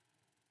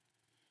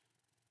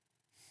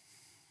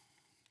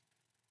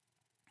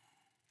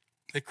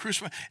 They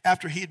crucified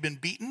after he had been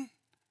beaten,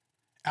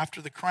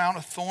 after the crown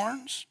of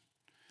thorns,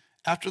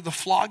 after the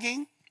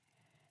flogging.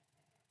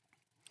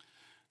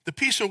 The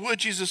piece of wood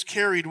Jesus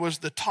carried was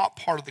the top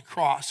part of the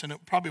cross, and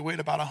it probably weighed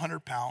about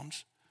 100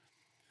 pounds.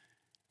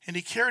 And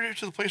he carried it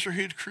to the place where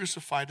he had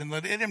crucified and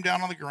laid him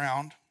down on the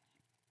ground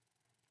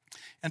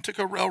and took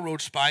a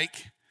railroad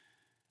spike.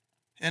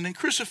 And in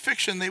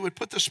crucifixion, they would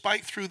put the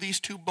spike through these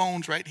two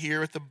bones right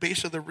here at the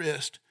base of the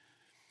wrist.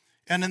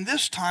 And in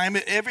this time,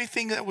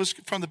 everything that was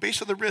from the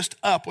base of the wrist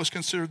up was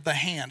considered the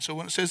hand. So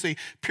when it says they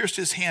pierced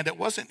his hand, it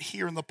wasn't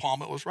here in the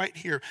palm, it was right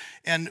here.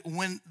 And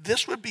when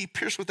this would be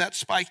pierced with that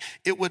spike,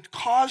 it would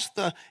cause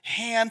the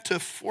hand to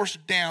force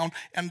down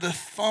and the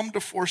thumb to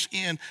force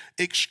in,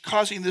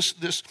 causing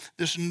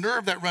this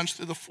nerve that runs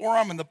through the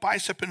forearm and the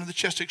bicep into the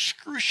chest,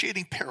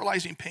 excruciating,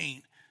 paralyzing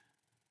pain.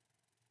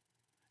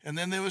 And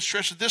then they would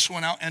stretch this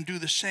one out and do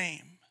the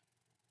same.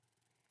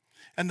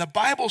 And the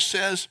Bible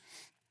says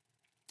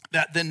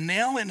that the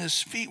nail in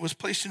his feet was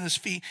placed in his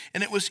feet,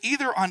 and it was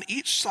either on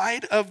each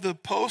side of the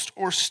post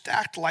or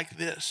stacked like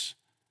this.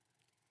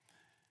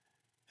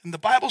 And the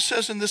Bible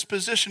says in this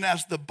position,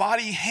 as the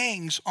body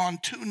hangs on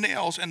two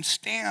nails and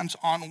stands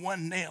on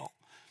one nail,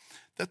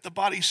 that the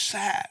body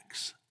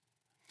sags.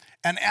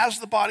 And as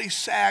the body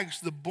sags,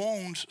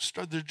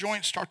 the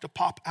joints start to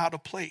pop out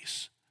of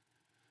place.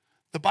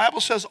 The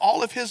Bible says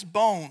all of his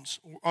bones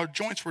or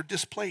joints were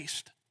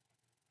displaced.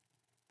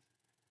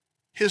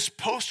 His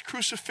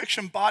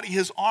post-crucifixion body,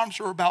 his arms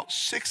were about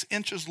 6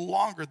 inches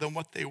longer than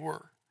what they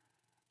were,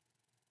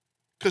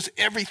 because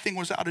everything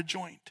was out of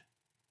joint.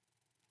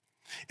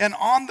 And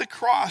on the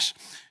cross,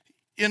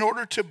 in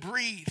order to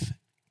breathe,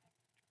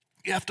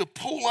 you have to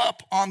pull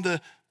up on the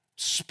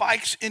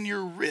spikes in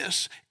your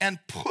wrists and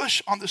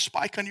push on the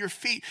spike on your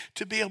feet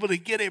to be able to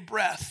get a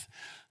breath.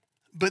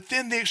 But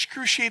then the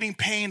excruciating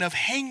pain of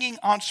hanging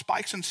on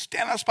spikes and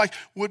standing on spikes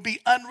would be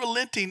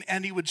unrelenting,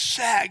 and he would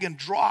sag and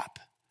drop.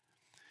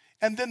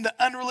 And then the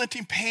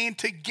unrelenting pain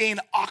to gain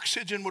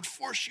oxygen would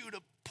force you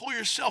to pull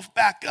yourself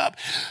back up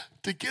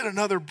to get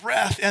another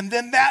breath. And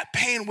then that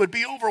pain would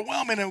be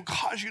overwhelming and would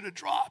cause you to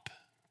drop.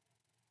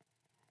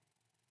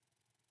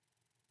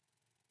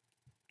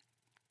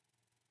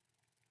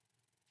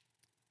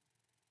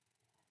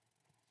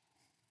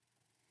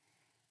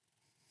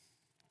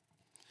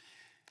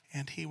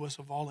 And he was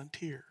a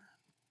volunteer.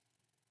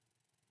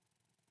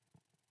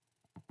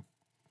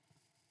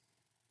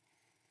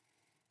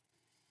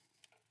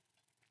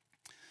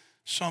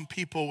 Some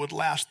people would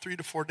last 3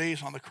 to 4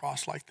 days on the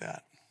cross like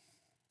that.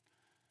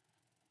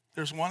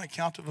 There's one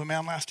account of a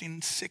man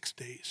lasting 6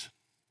 days.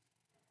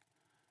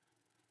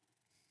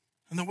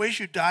 And the ways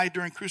you died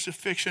during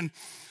crucifixion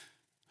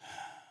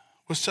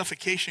was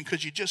suffocation,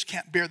 because you just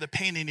can't bear the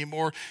pain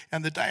anymore,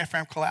 and the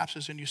diaphragm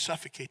collapses and you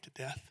suffocate to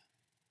death.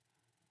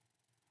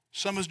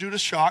 Some is due to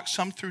shock,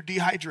 some through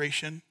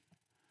dehydration.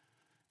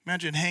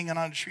 Imagine hanging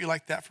on a tree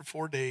like that for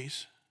 4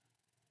 days.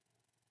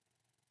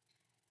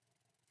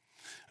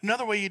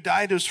 Another way you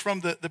died is from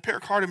the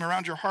pericardium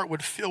around your heart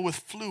would fill with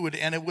fluid,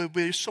 and it would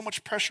be so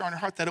much pressure on your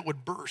heart that it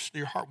would burst.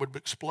 Your heart would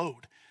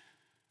explode.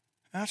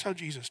 And that's how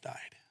Jesus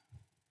died.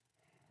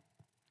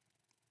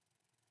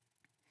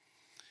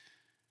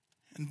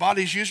 And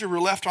bodies usually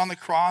were left on the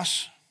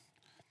cross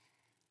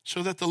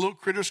so that the little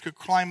critters could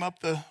climb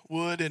up the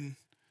wood and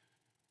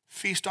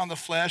feast on the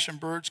flesh, and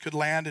birds could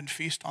land and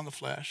feast on the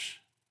flesh.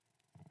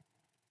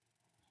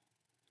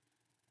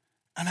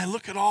 And I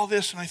look at all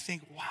this and I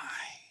think, why?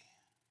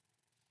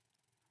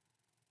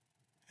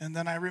 And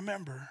then I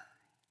remember,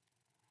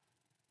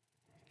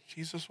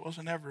 Jesus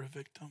wasn't ever a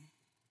victim.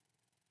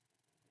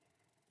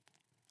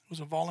 He was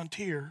a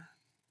volunteer.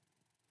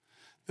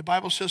 The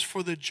Bible says,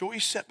 for the joy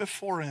set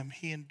before him,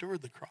 he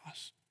endured the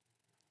cross.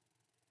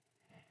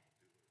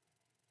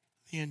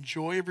 The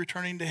joy of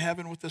returning to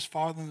heaven with his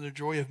Father, and the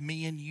joy of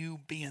me and you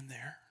being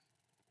there.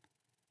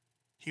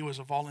 He was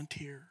a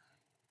volunteer.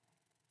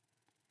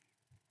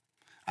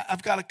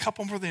 I've got a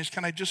couple more things.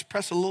 Can I just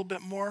press a little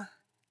bit more?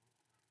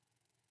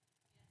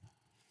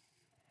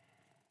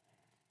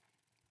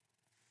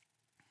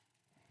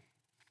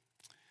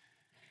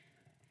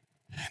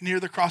 Near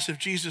the cross of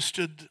Jesus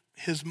stood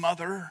his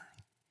mother's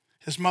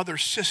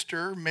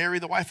sister, Mary,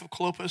 the wife of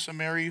Clopas, and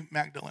Mary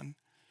Magdalene.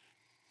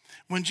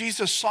 When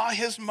Jesus saw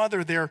his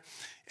mother there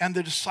and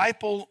the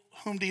disciple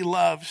whom he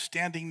loved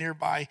standing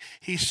nearby,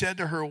 he said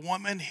to her,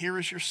 "Woman, here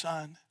is your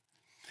son."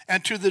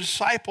 And to the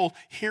disciple,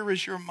 "Here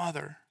is your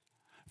mother."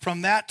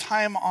 From that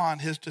time on,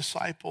 this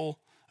disciple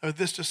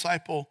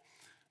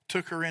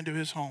took her into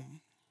his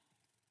home.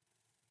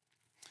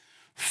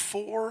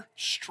 4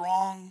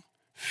 strong,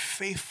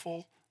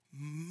 faithful,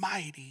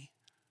 mighty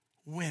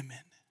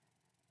women.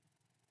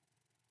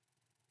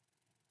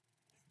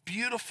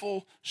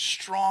 Beautiful,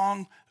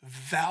 strong,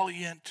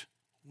 valiant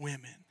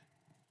women.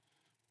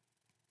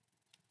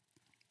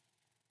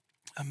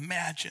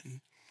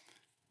 Imagine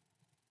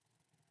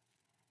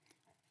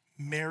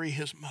Mary,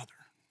 his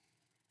mother,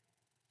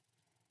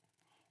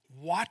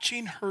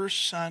 watching her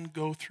son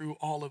go through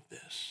all of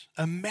this.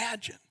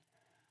 Imagine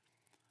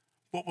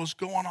what was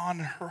going on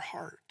in her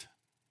heart.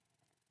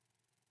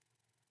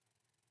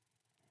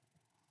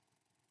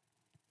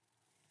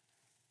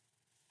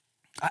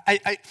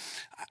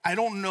 I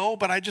don't know,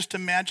 but I just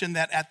imagine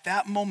that at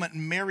that moment,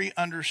 Mary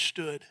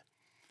understood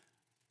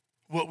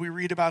what we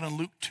read about in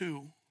Luke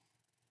 2.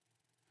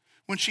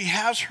 When she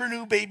has her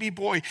new baby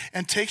boy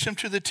and takes him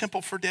to the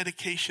temple for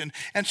dedication.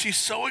 And she's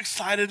so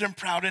excited and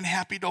proud and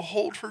happy to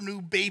hold her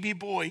new baby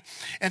boy.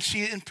 And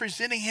she, in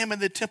presenting him in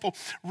the temple,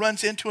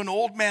 runs into an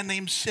old man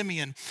named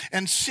Simeon.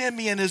 And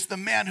Simeon is the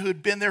man who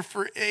had been there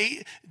for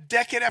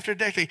decade after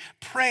decade,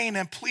 praying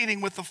and pleading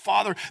with the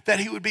Father that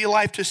he would be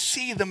alive to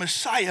see the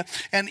Messiah.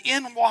 And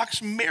in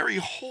walks Mary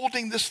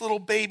holding this little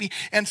baby.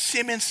 And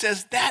Simeon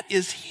says, "That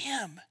is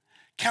him.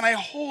 Can I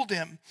hold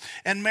him?"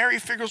 And Mary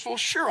figures, well,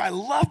 sure, I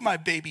love my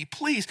baby,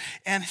 please.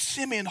 And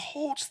Simeon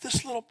holds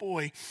this little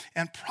boy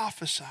and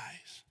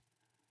prophesies.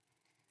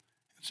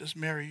 It says,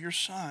 "Mary, your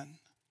son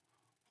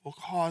will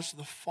cause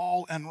the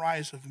fall and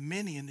rise of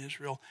many in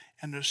Israel,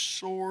 and a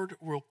sword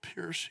will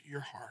pierce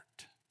your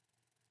heart."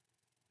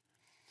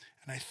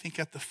 And I think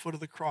at the foot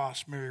of the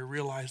cross, Mary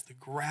realized the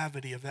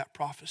gravity of that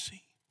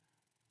prophecy.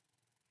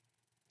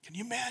 Can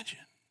you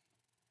imagine?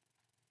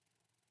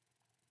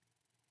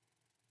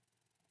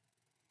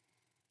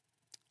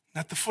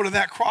 At the foot of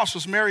that cross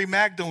was Mary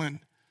Magdalene.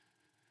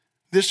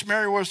 This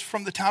Mary was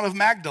from the town of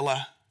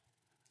Magdala.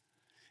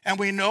 And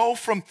we know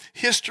from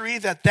history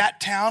that that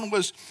town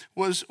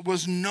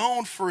was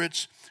known for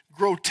its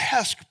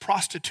grotesque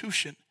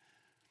prostitution.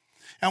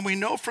 And we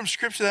know from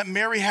Scripture that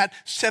Mary had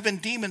 7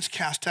 demons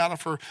cast out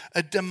of her,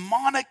 a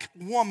demonic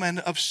woman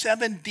of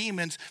 7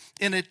 demons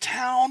in a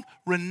town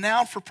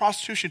renowned for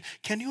prostitution.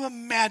 Can you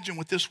imagine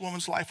what this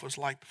woman's life was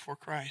like before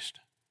Christ?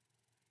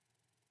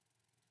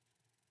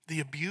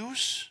 The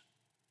abuse,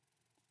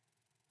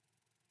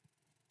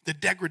 the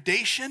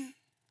degradation,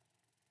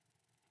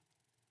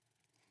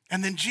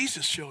 and then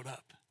Jesus showed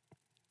up.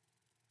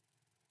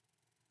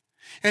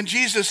 And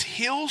Jesus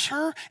heals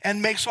her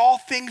and makes all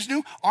things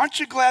new. Aren't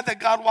you glad that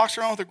God walks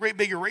around with a great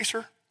big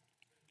eraser?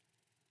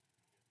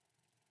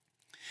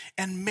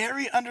 And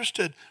Mary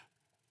understood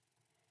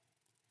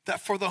that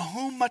for the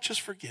whom much is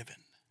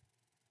forgiven,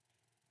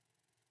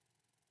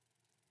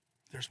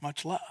 there's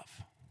much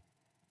love.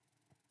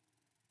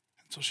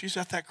 So she's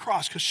at that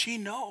cross because she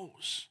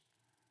knows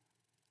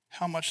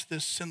how much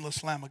this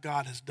sinless Lamb of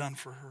God has done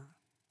for her.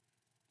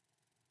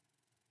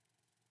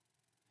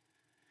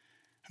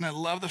 And I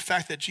love the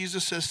fact that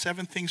Jesus says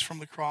 7 things from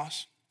the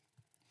cross.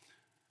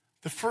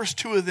 The first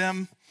 2 of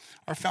them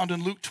are found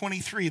in Luke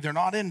 23. They're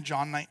not in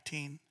John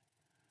 19.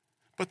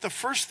 But the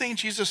first thing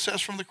Jesus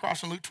says from the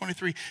cross in Luke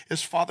 23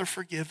 is, "Father,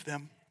 forgive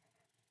them."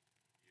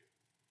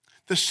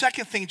 The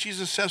second thing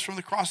Jesus says from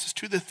the cross is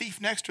to the thief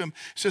next to him.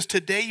 He says,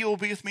 "Today you will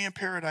be with me in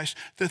paradise."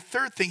 The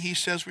third thing he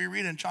says, we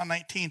read in John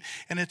 19,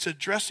 and it's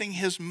addressing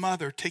his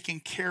mother,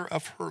 taking care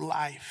of her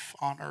life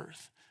on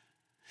earth.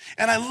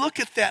 And I look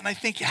at that and I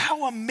think,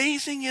 how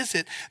amazing is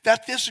it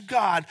that this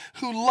God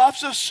who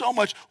loves us so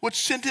much would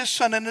send his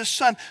son, and his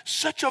son,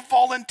 such a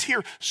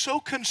volunteer, so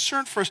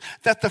concerned for us,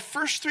 that the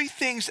first 3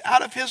 things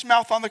out of his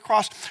mouth on the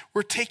cross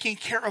were taking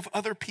care of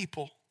other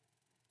people.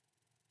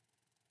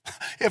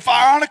 If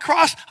I were on a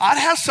cross, I'd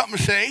have something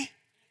to say.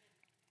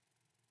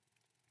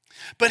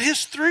 But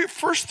his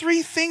first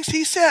 3 things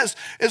he says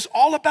is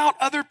all about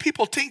other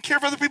people, taking care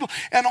of other people.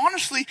 And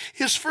honestly,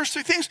 his first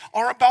 3 things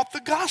are about the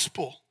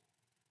gospel.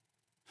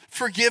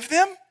 Forgive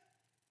them,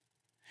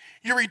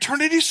 your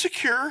eternity is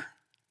secure,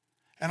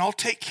 and I'll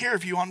take care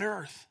of you on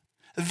earth.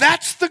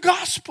 That's the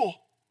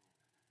gospel.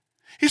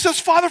 He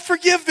says, "Father,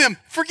 forgive them."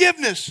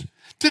 Forgiveness.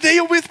 Today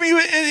you're with me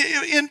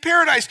in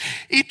paradise,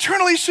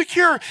 eternally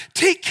secure.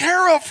 Take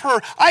care of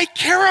her. I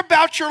care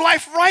about your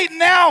life right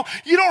now.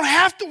 You don't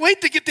have to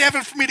wait to get to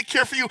heaven for me to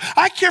care for you.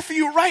 I care for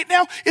you right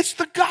now. It's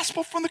the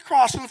gospel from the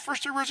cross and the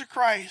first 3 words of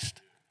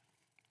Christ.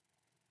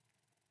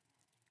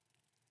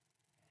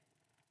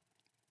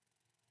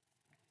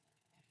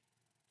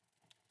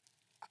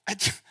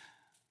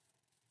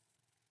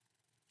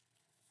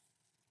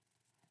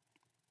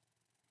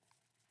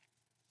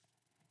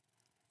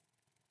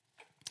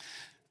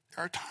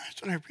 There are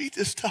times when I read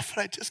this stuff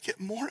and I just get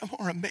more and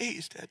more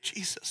amazed at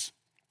Jesus.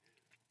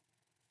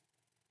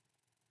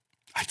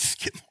 I just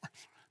get more.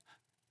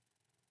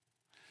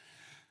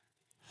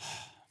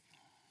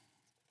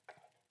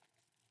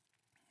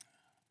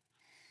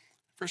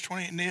 Verse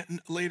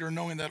 28, later,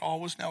 knowing that all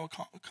was now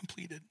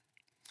completed,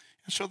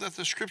 and so that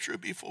the scripture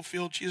would be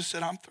fulfilled, Jesus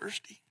said, "I'm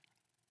thirsty."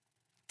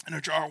 And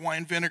a jar of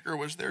wine vinegar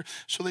was there.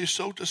 So they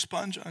soaked a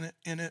sponge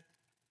in it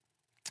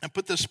and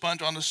put the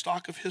sponge on the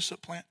stalk of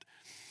hyssop plant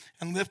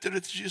and lifted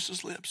it to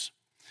Jesus' lips.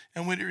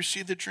 And when he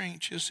received the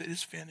drink, Jesus said,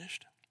 "It's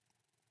finished."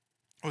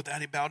 With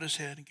that, he bowed his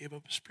head and gave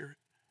up his spirit.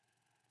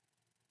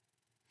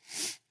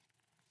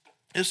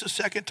 It's the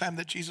second time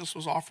that Jesus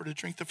was offered a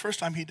drink. The first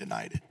time he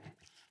denied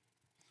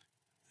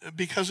it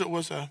because it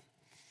was a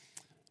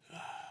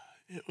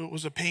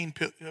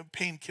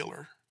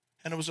painkiller,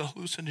 and it was a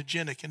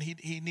hallucinogenic, and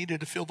he needed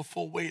to feel the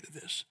full weight of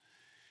this.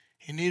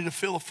 He needed to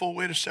feel the full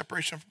weight of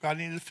separation from God.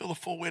 He needed to feel the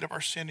full weight of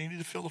our sin. He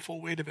needed to feel the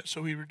full weight of it,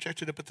 so he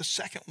rejected it. But the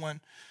second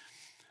one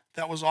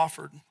that was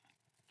offered,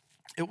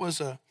 it was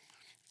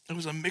It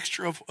was a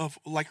mixture of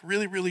like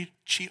really, really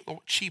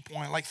cheap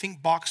wine, like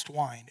think boxed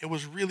wine. It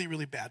was really,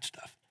 really bad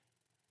stuff.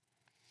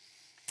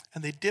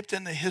 And they dipped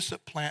in the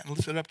hyssop plant and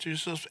lifted it up to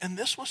Jesus. And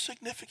this was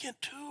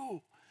significant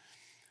too.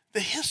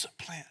 The hyssop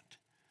plant.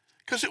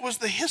 Because it was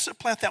the hyssop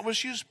plant that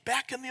was used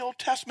back in the Old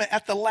Testament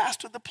at the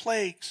last of the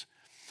plagues.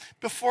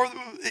 Before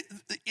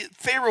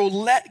Pharaoh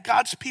let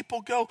God's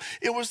people go,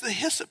 it was the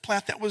hyssop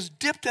plant that was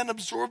dipped and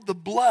absorbed the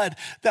blood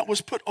that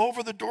was put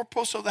over the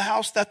doorpost of the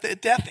house, that the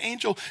death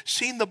angel,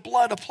 seeing the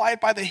blood applied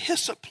by the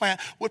hyssop plant,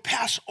 would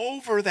pass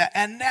over that.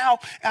 And now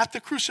at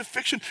the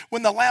crucifixion,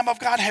 when the Lamb of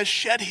God has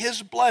shed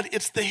his blood,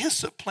 it's the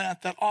hyssop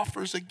plant that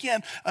offers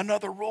again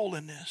another role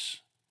in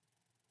this.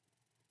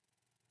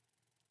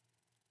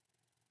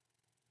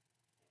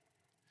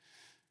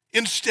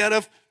 Instead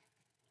of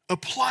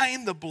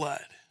applying the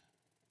blood,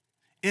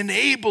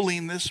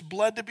 enabling this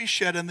blood to be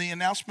shed and the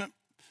announcement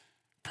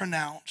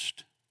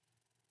pronounced,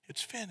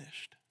 it's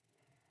finished.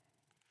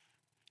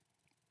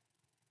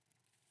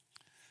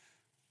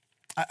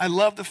 I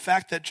love the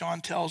fact that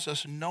John tells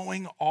us,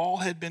 knowing all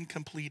had been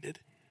completed.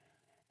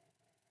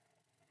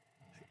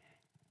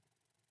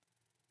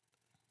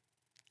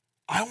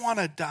 I want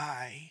to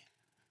die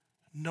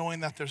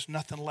knowing that there's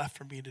nothing left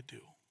for me to do.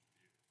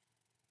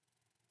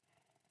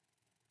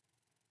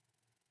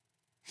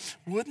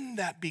 Wouldn't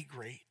that be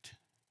great?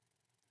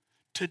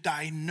 To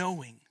die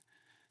knowing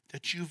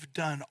that you've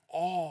done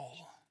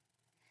all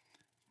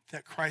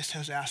that Christ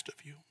has asked of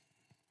you.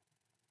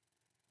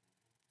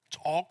 It's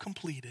all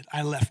completed.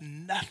 I left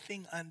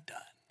nothing undone.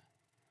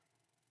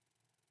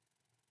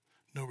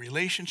 No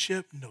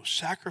relationship, no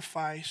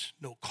sacrifice,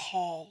 no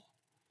call.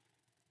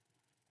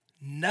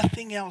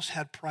 Nothing else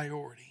had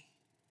priority.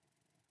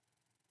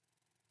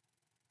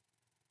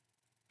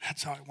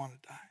 That's how I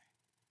want to die.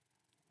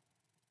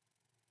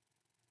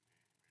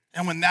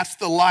 And when that's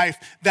the life,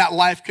 that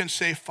life can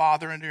say,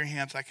 Father, into your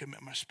hands I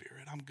commit my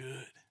spirit. I'm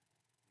good.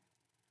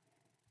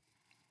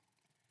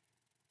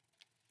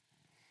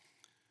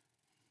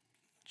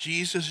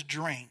 Jesus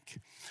drank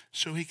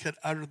so he could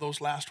utter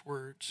those last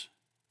words.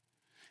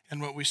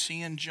 And what we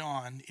see in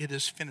John, it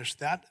is finished.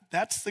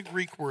 That's the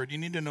Greek word. You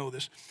need to know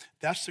this.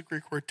 That's the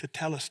Greek word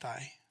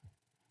tetelestai.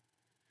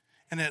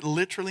 And it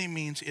literally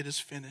means it is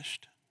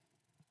finished.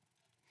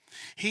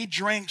 He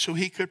drank so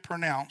he could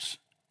pronounce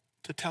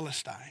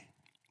tetelestai.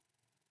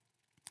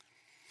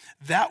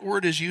 That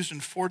word is used in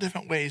 4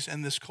 different ways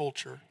in this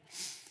culture.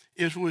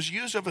 It was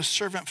used of a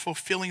servant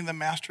fulfilling the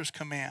master's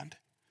command.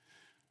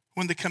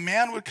 When the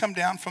command would come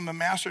down from a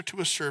master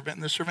to a servant,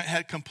 and the servant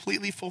had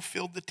completely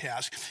fulfilled the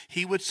task,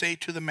 he would say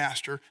to the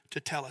master,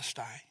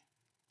 tetelestai.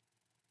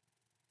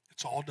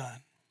 It's all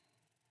done.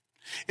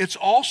 It's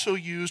also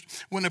used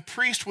when a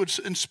priest would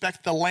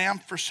inspect the lamb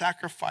for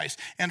sacrifice,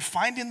 and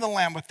finding the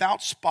lamb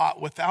without spot,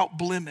 without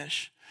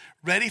blemish,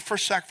 ready for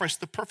sacrifice,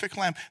 the perfect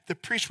lamb, the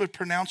priest would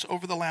pronounce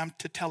over the lamb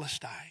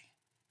tetelestai.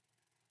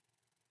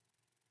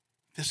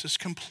 This is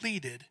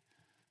completed,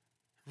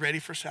 ready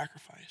for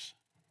sacrifice.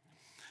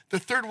 The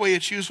third way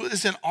it's used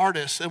is in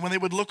artists, and when they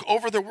would look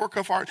over their work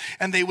of art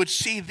and they would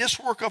see this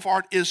work of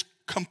art is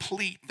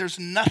complete. There's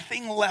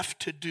nothing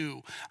left to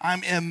do.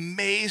 I'm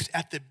amazed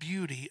at the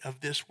beauty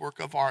of this work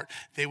of art.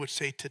 They would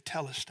say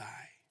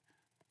tetelestai.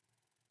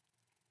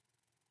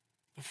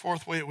 The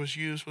fourth way it was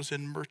used was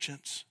in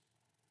merchants.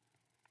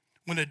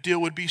 When a deal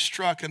would be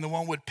struck and the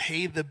one would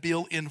pay the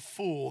bill in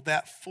full,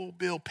 that full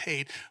bill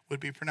paid would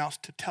be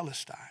pronounced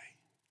tetelestai.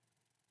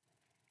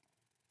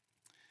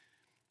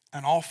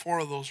 And all 4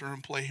 of those are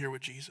in play here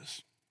with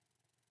Jesus.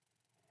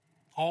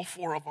 All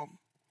 4 of them.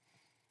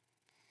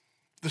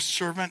 The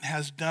servant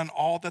has done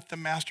all that the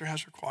master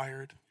has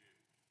required.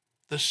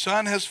 The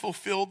son has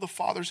fulfilled the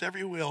father's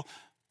every will,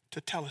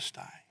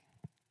 tetelestai.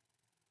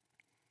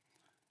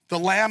 The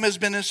lamb has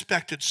been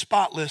inspected,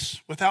 spotless,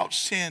 without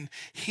sin.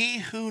 He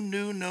who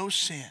knew no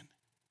sin,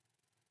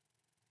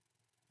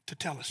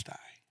 tetelestai.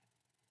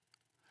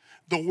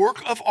 The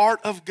work of art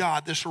of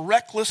God, this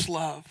reckless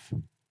love,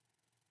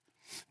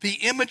 the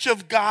image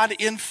of God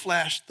in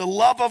flesh, the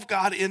love of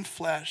God in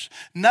flesh,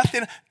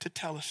 nothing,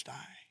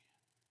 tetelestai.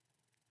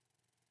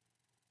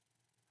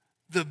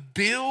 The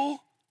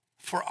bill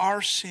for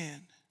our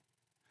sin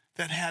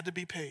that had to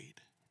be paid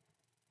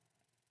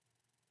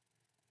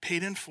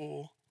in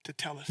full,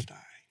 tetelestai.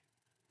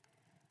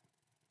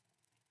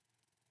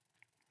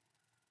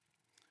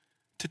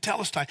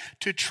 Tetelestai.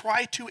 To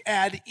try to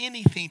add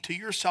anything to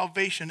your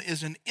salvation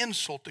is an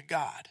insult to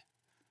God.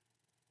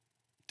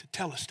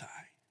 Tetelestai.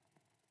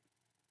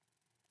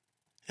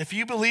 If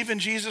you believe in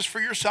Jesus for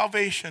your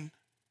salvation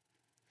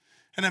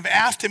and have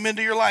asked him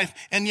into your life,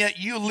 and yet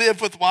you live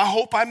with, well, I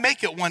hope I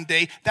make it one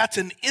day, that's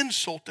an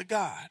insult to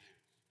God.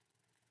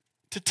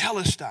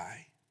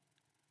 Tetelestai.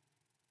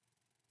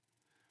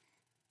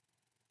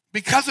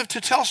 Because of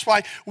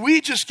tetelestai, we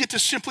just get to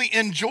simply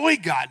enjoy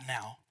God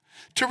now,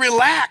 to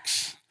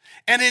relax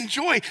and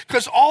enjoy,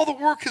 because all the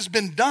work has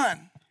been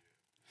done.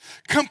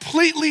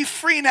 Completely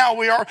free now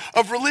we are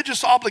of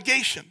religious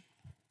obligation.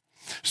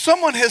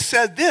 Someone has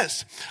said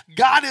this: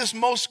 God is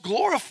most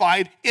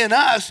glorified in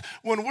us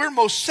when we're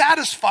most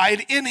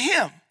satisfied in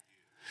him.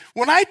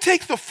 When I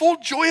take the full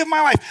joy of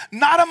my life,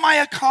 not in my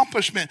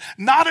accomplishment,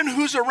 not in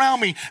who's around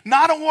me,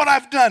 not in what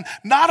I've done,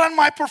 not on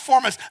my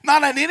performance,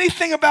 not on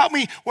anything about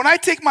me, when I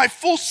take my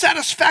full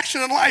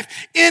satisfaction in life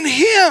in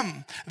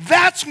him,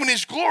 that's when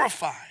he's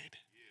glorified.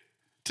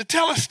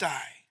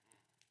 Tetelestai.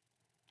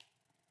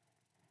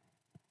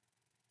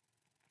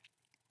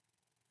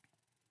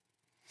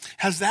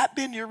 Has that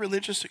been your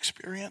religious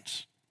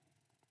experience?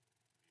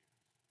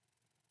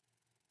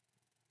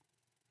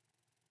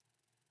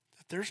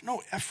 That there's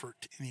no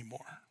effort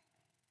anymore.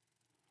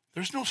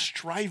 There's no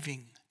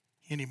striving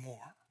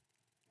anymore.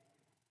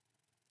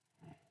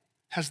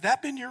 Has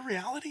that been your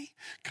reality?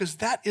 Because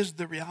that is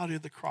the reality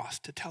of the cross,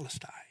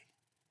 Tetelestai.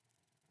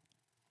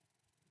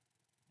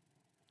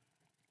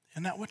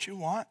 Isn't that what you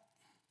want?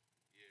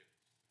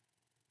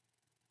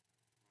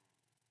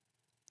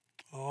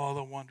 Oh,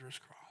 the wondrous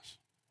cross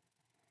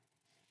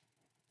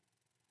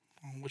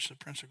on which the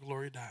Prince of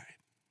Glory died.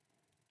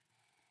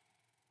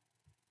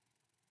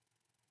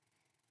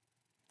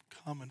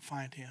 Come and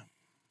find him.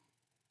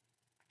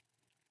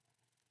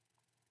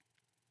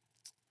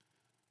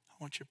 I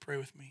want you to pray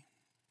with me.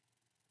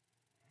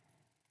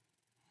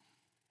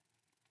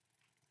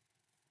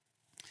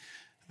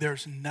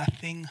 There's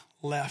nothing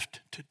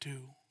left to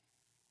do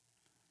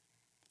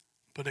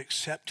but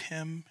accept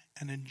him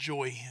and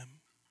enjoy him.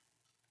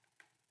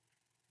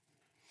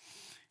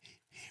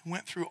 He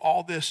went through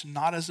all this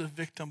not as a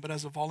victim, but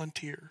as a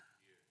volunteer.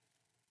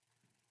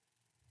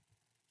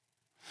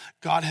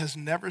 God has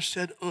never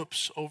said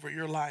oops over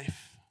your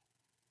life.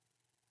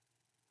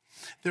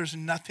 There's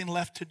nothing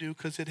left to do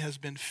because it has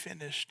been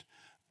finished,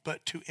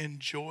 but to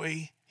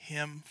enjoy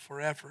him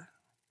forever.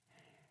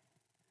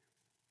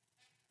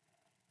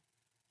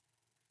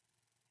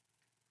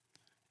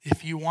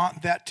 If you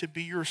want that to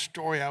be your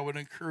story, I would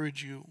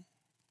encourage you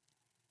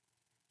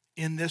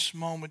in this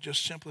moment,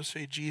 just simply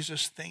say,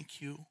 Jesus,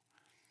 thank you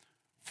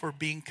for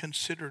being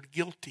considered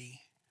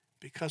guilty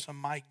because of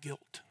my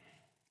guilt.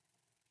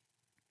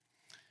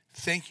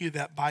 Thank you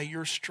that by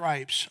your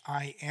stripes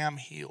I am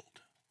healed.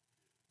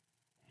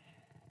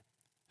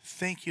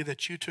 Thank you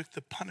that you took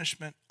the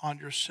punishment on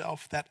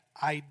yourself that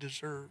I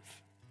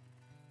deserve.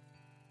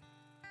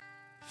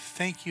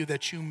 Thank you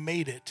that you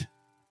made it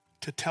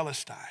to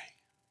Tetelestai.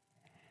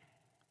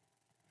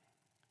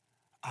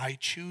 I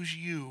choose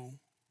you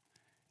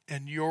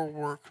and your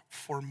work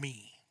for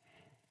me.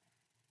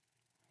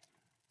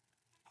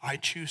 I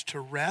choose to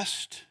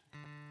rest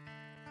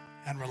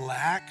and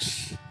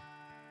relax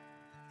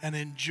and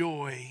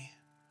enjoy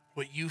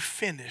what you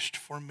finished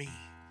for me.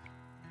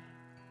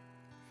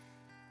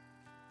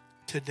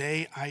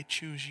 Today I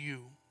choose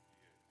you.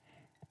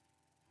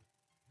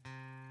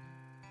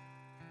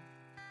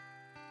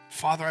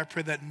 Father, I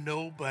pray that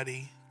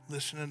nobody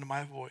listening to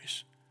my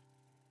voice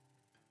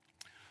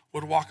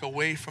would walk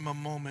away from a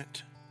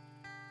moment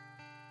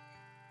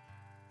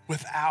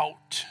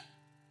without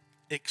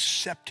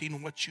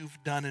accepting what you've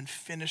done and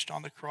finished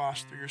on the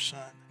cross through your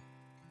Son.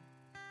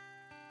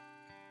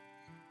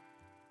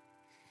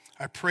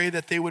 I pray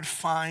that they would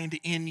find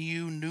in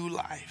you new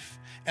life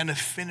and a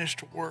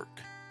finished work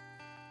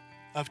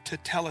of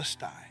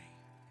Tetelestai,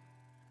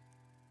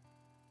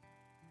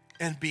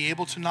 and be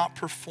able to not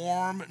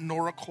perform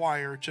nor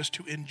acquire, just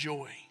to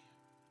enjoy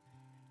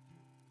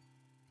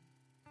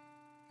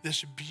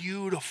this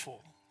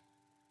beautiful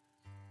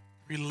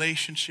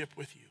relationship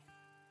with you.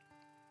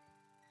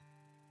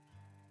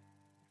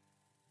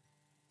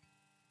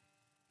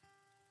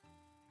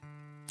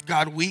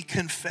 God, we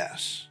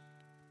confess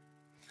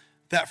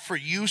that for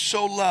you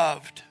so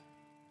loved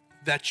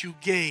that you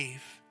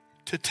gave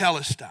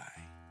Tetelestai.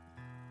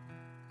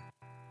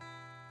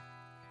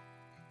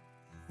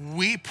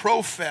 We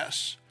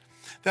profess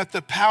that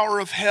the power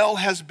of hell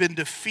has been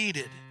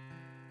defeated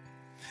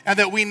and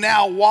that we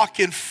now walk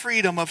in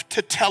freedom of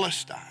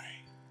Tetelestai.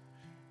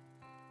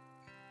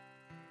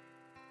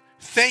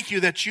 Thank you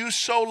that you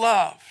so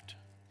loved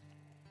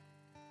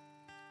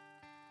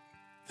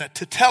that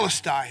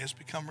Tetelestai has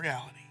become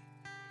reality.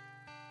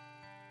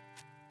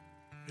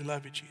 We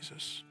love you,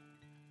 Jesus.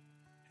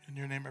 In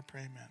your name I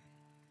pray, amen.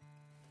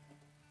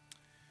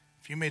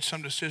 If you made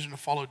some decision to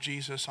follow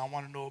Jesus, I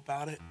want to know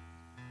about it.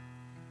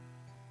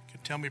 You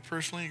can tell me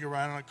personally. You can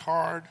write on a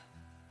card,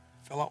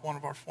 fill out one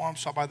of our forms,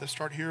 stop by the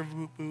Start Here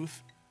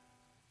booth.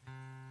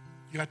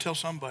 You got to tell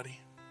somebody.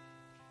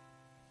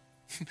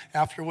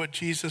 After what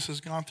Jesus has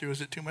gone through,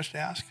 is it too much to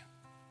ask?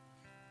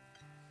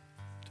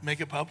 To make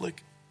it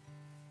public?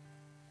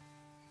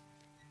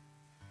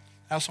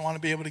 I also want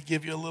to be able to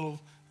give you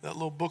that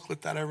little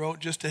booklet that I wrote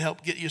just to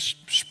help get you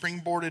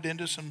springboarded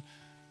into some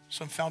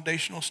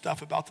foundational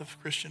stuff about the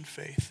Christian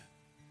faith,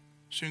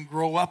 so you can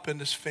grow up in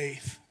this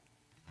faith.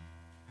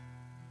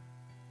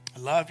 I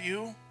love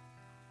you.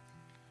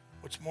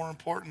 What's more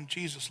important,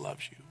 Jesus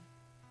loves you.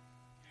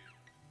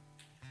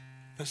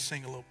 Let's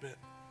sing a little bit.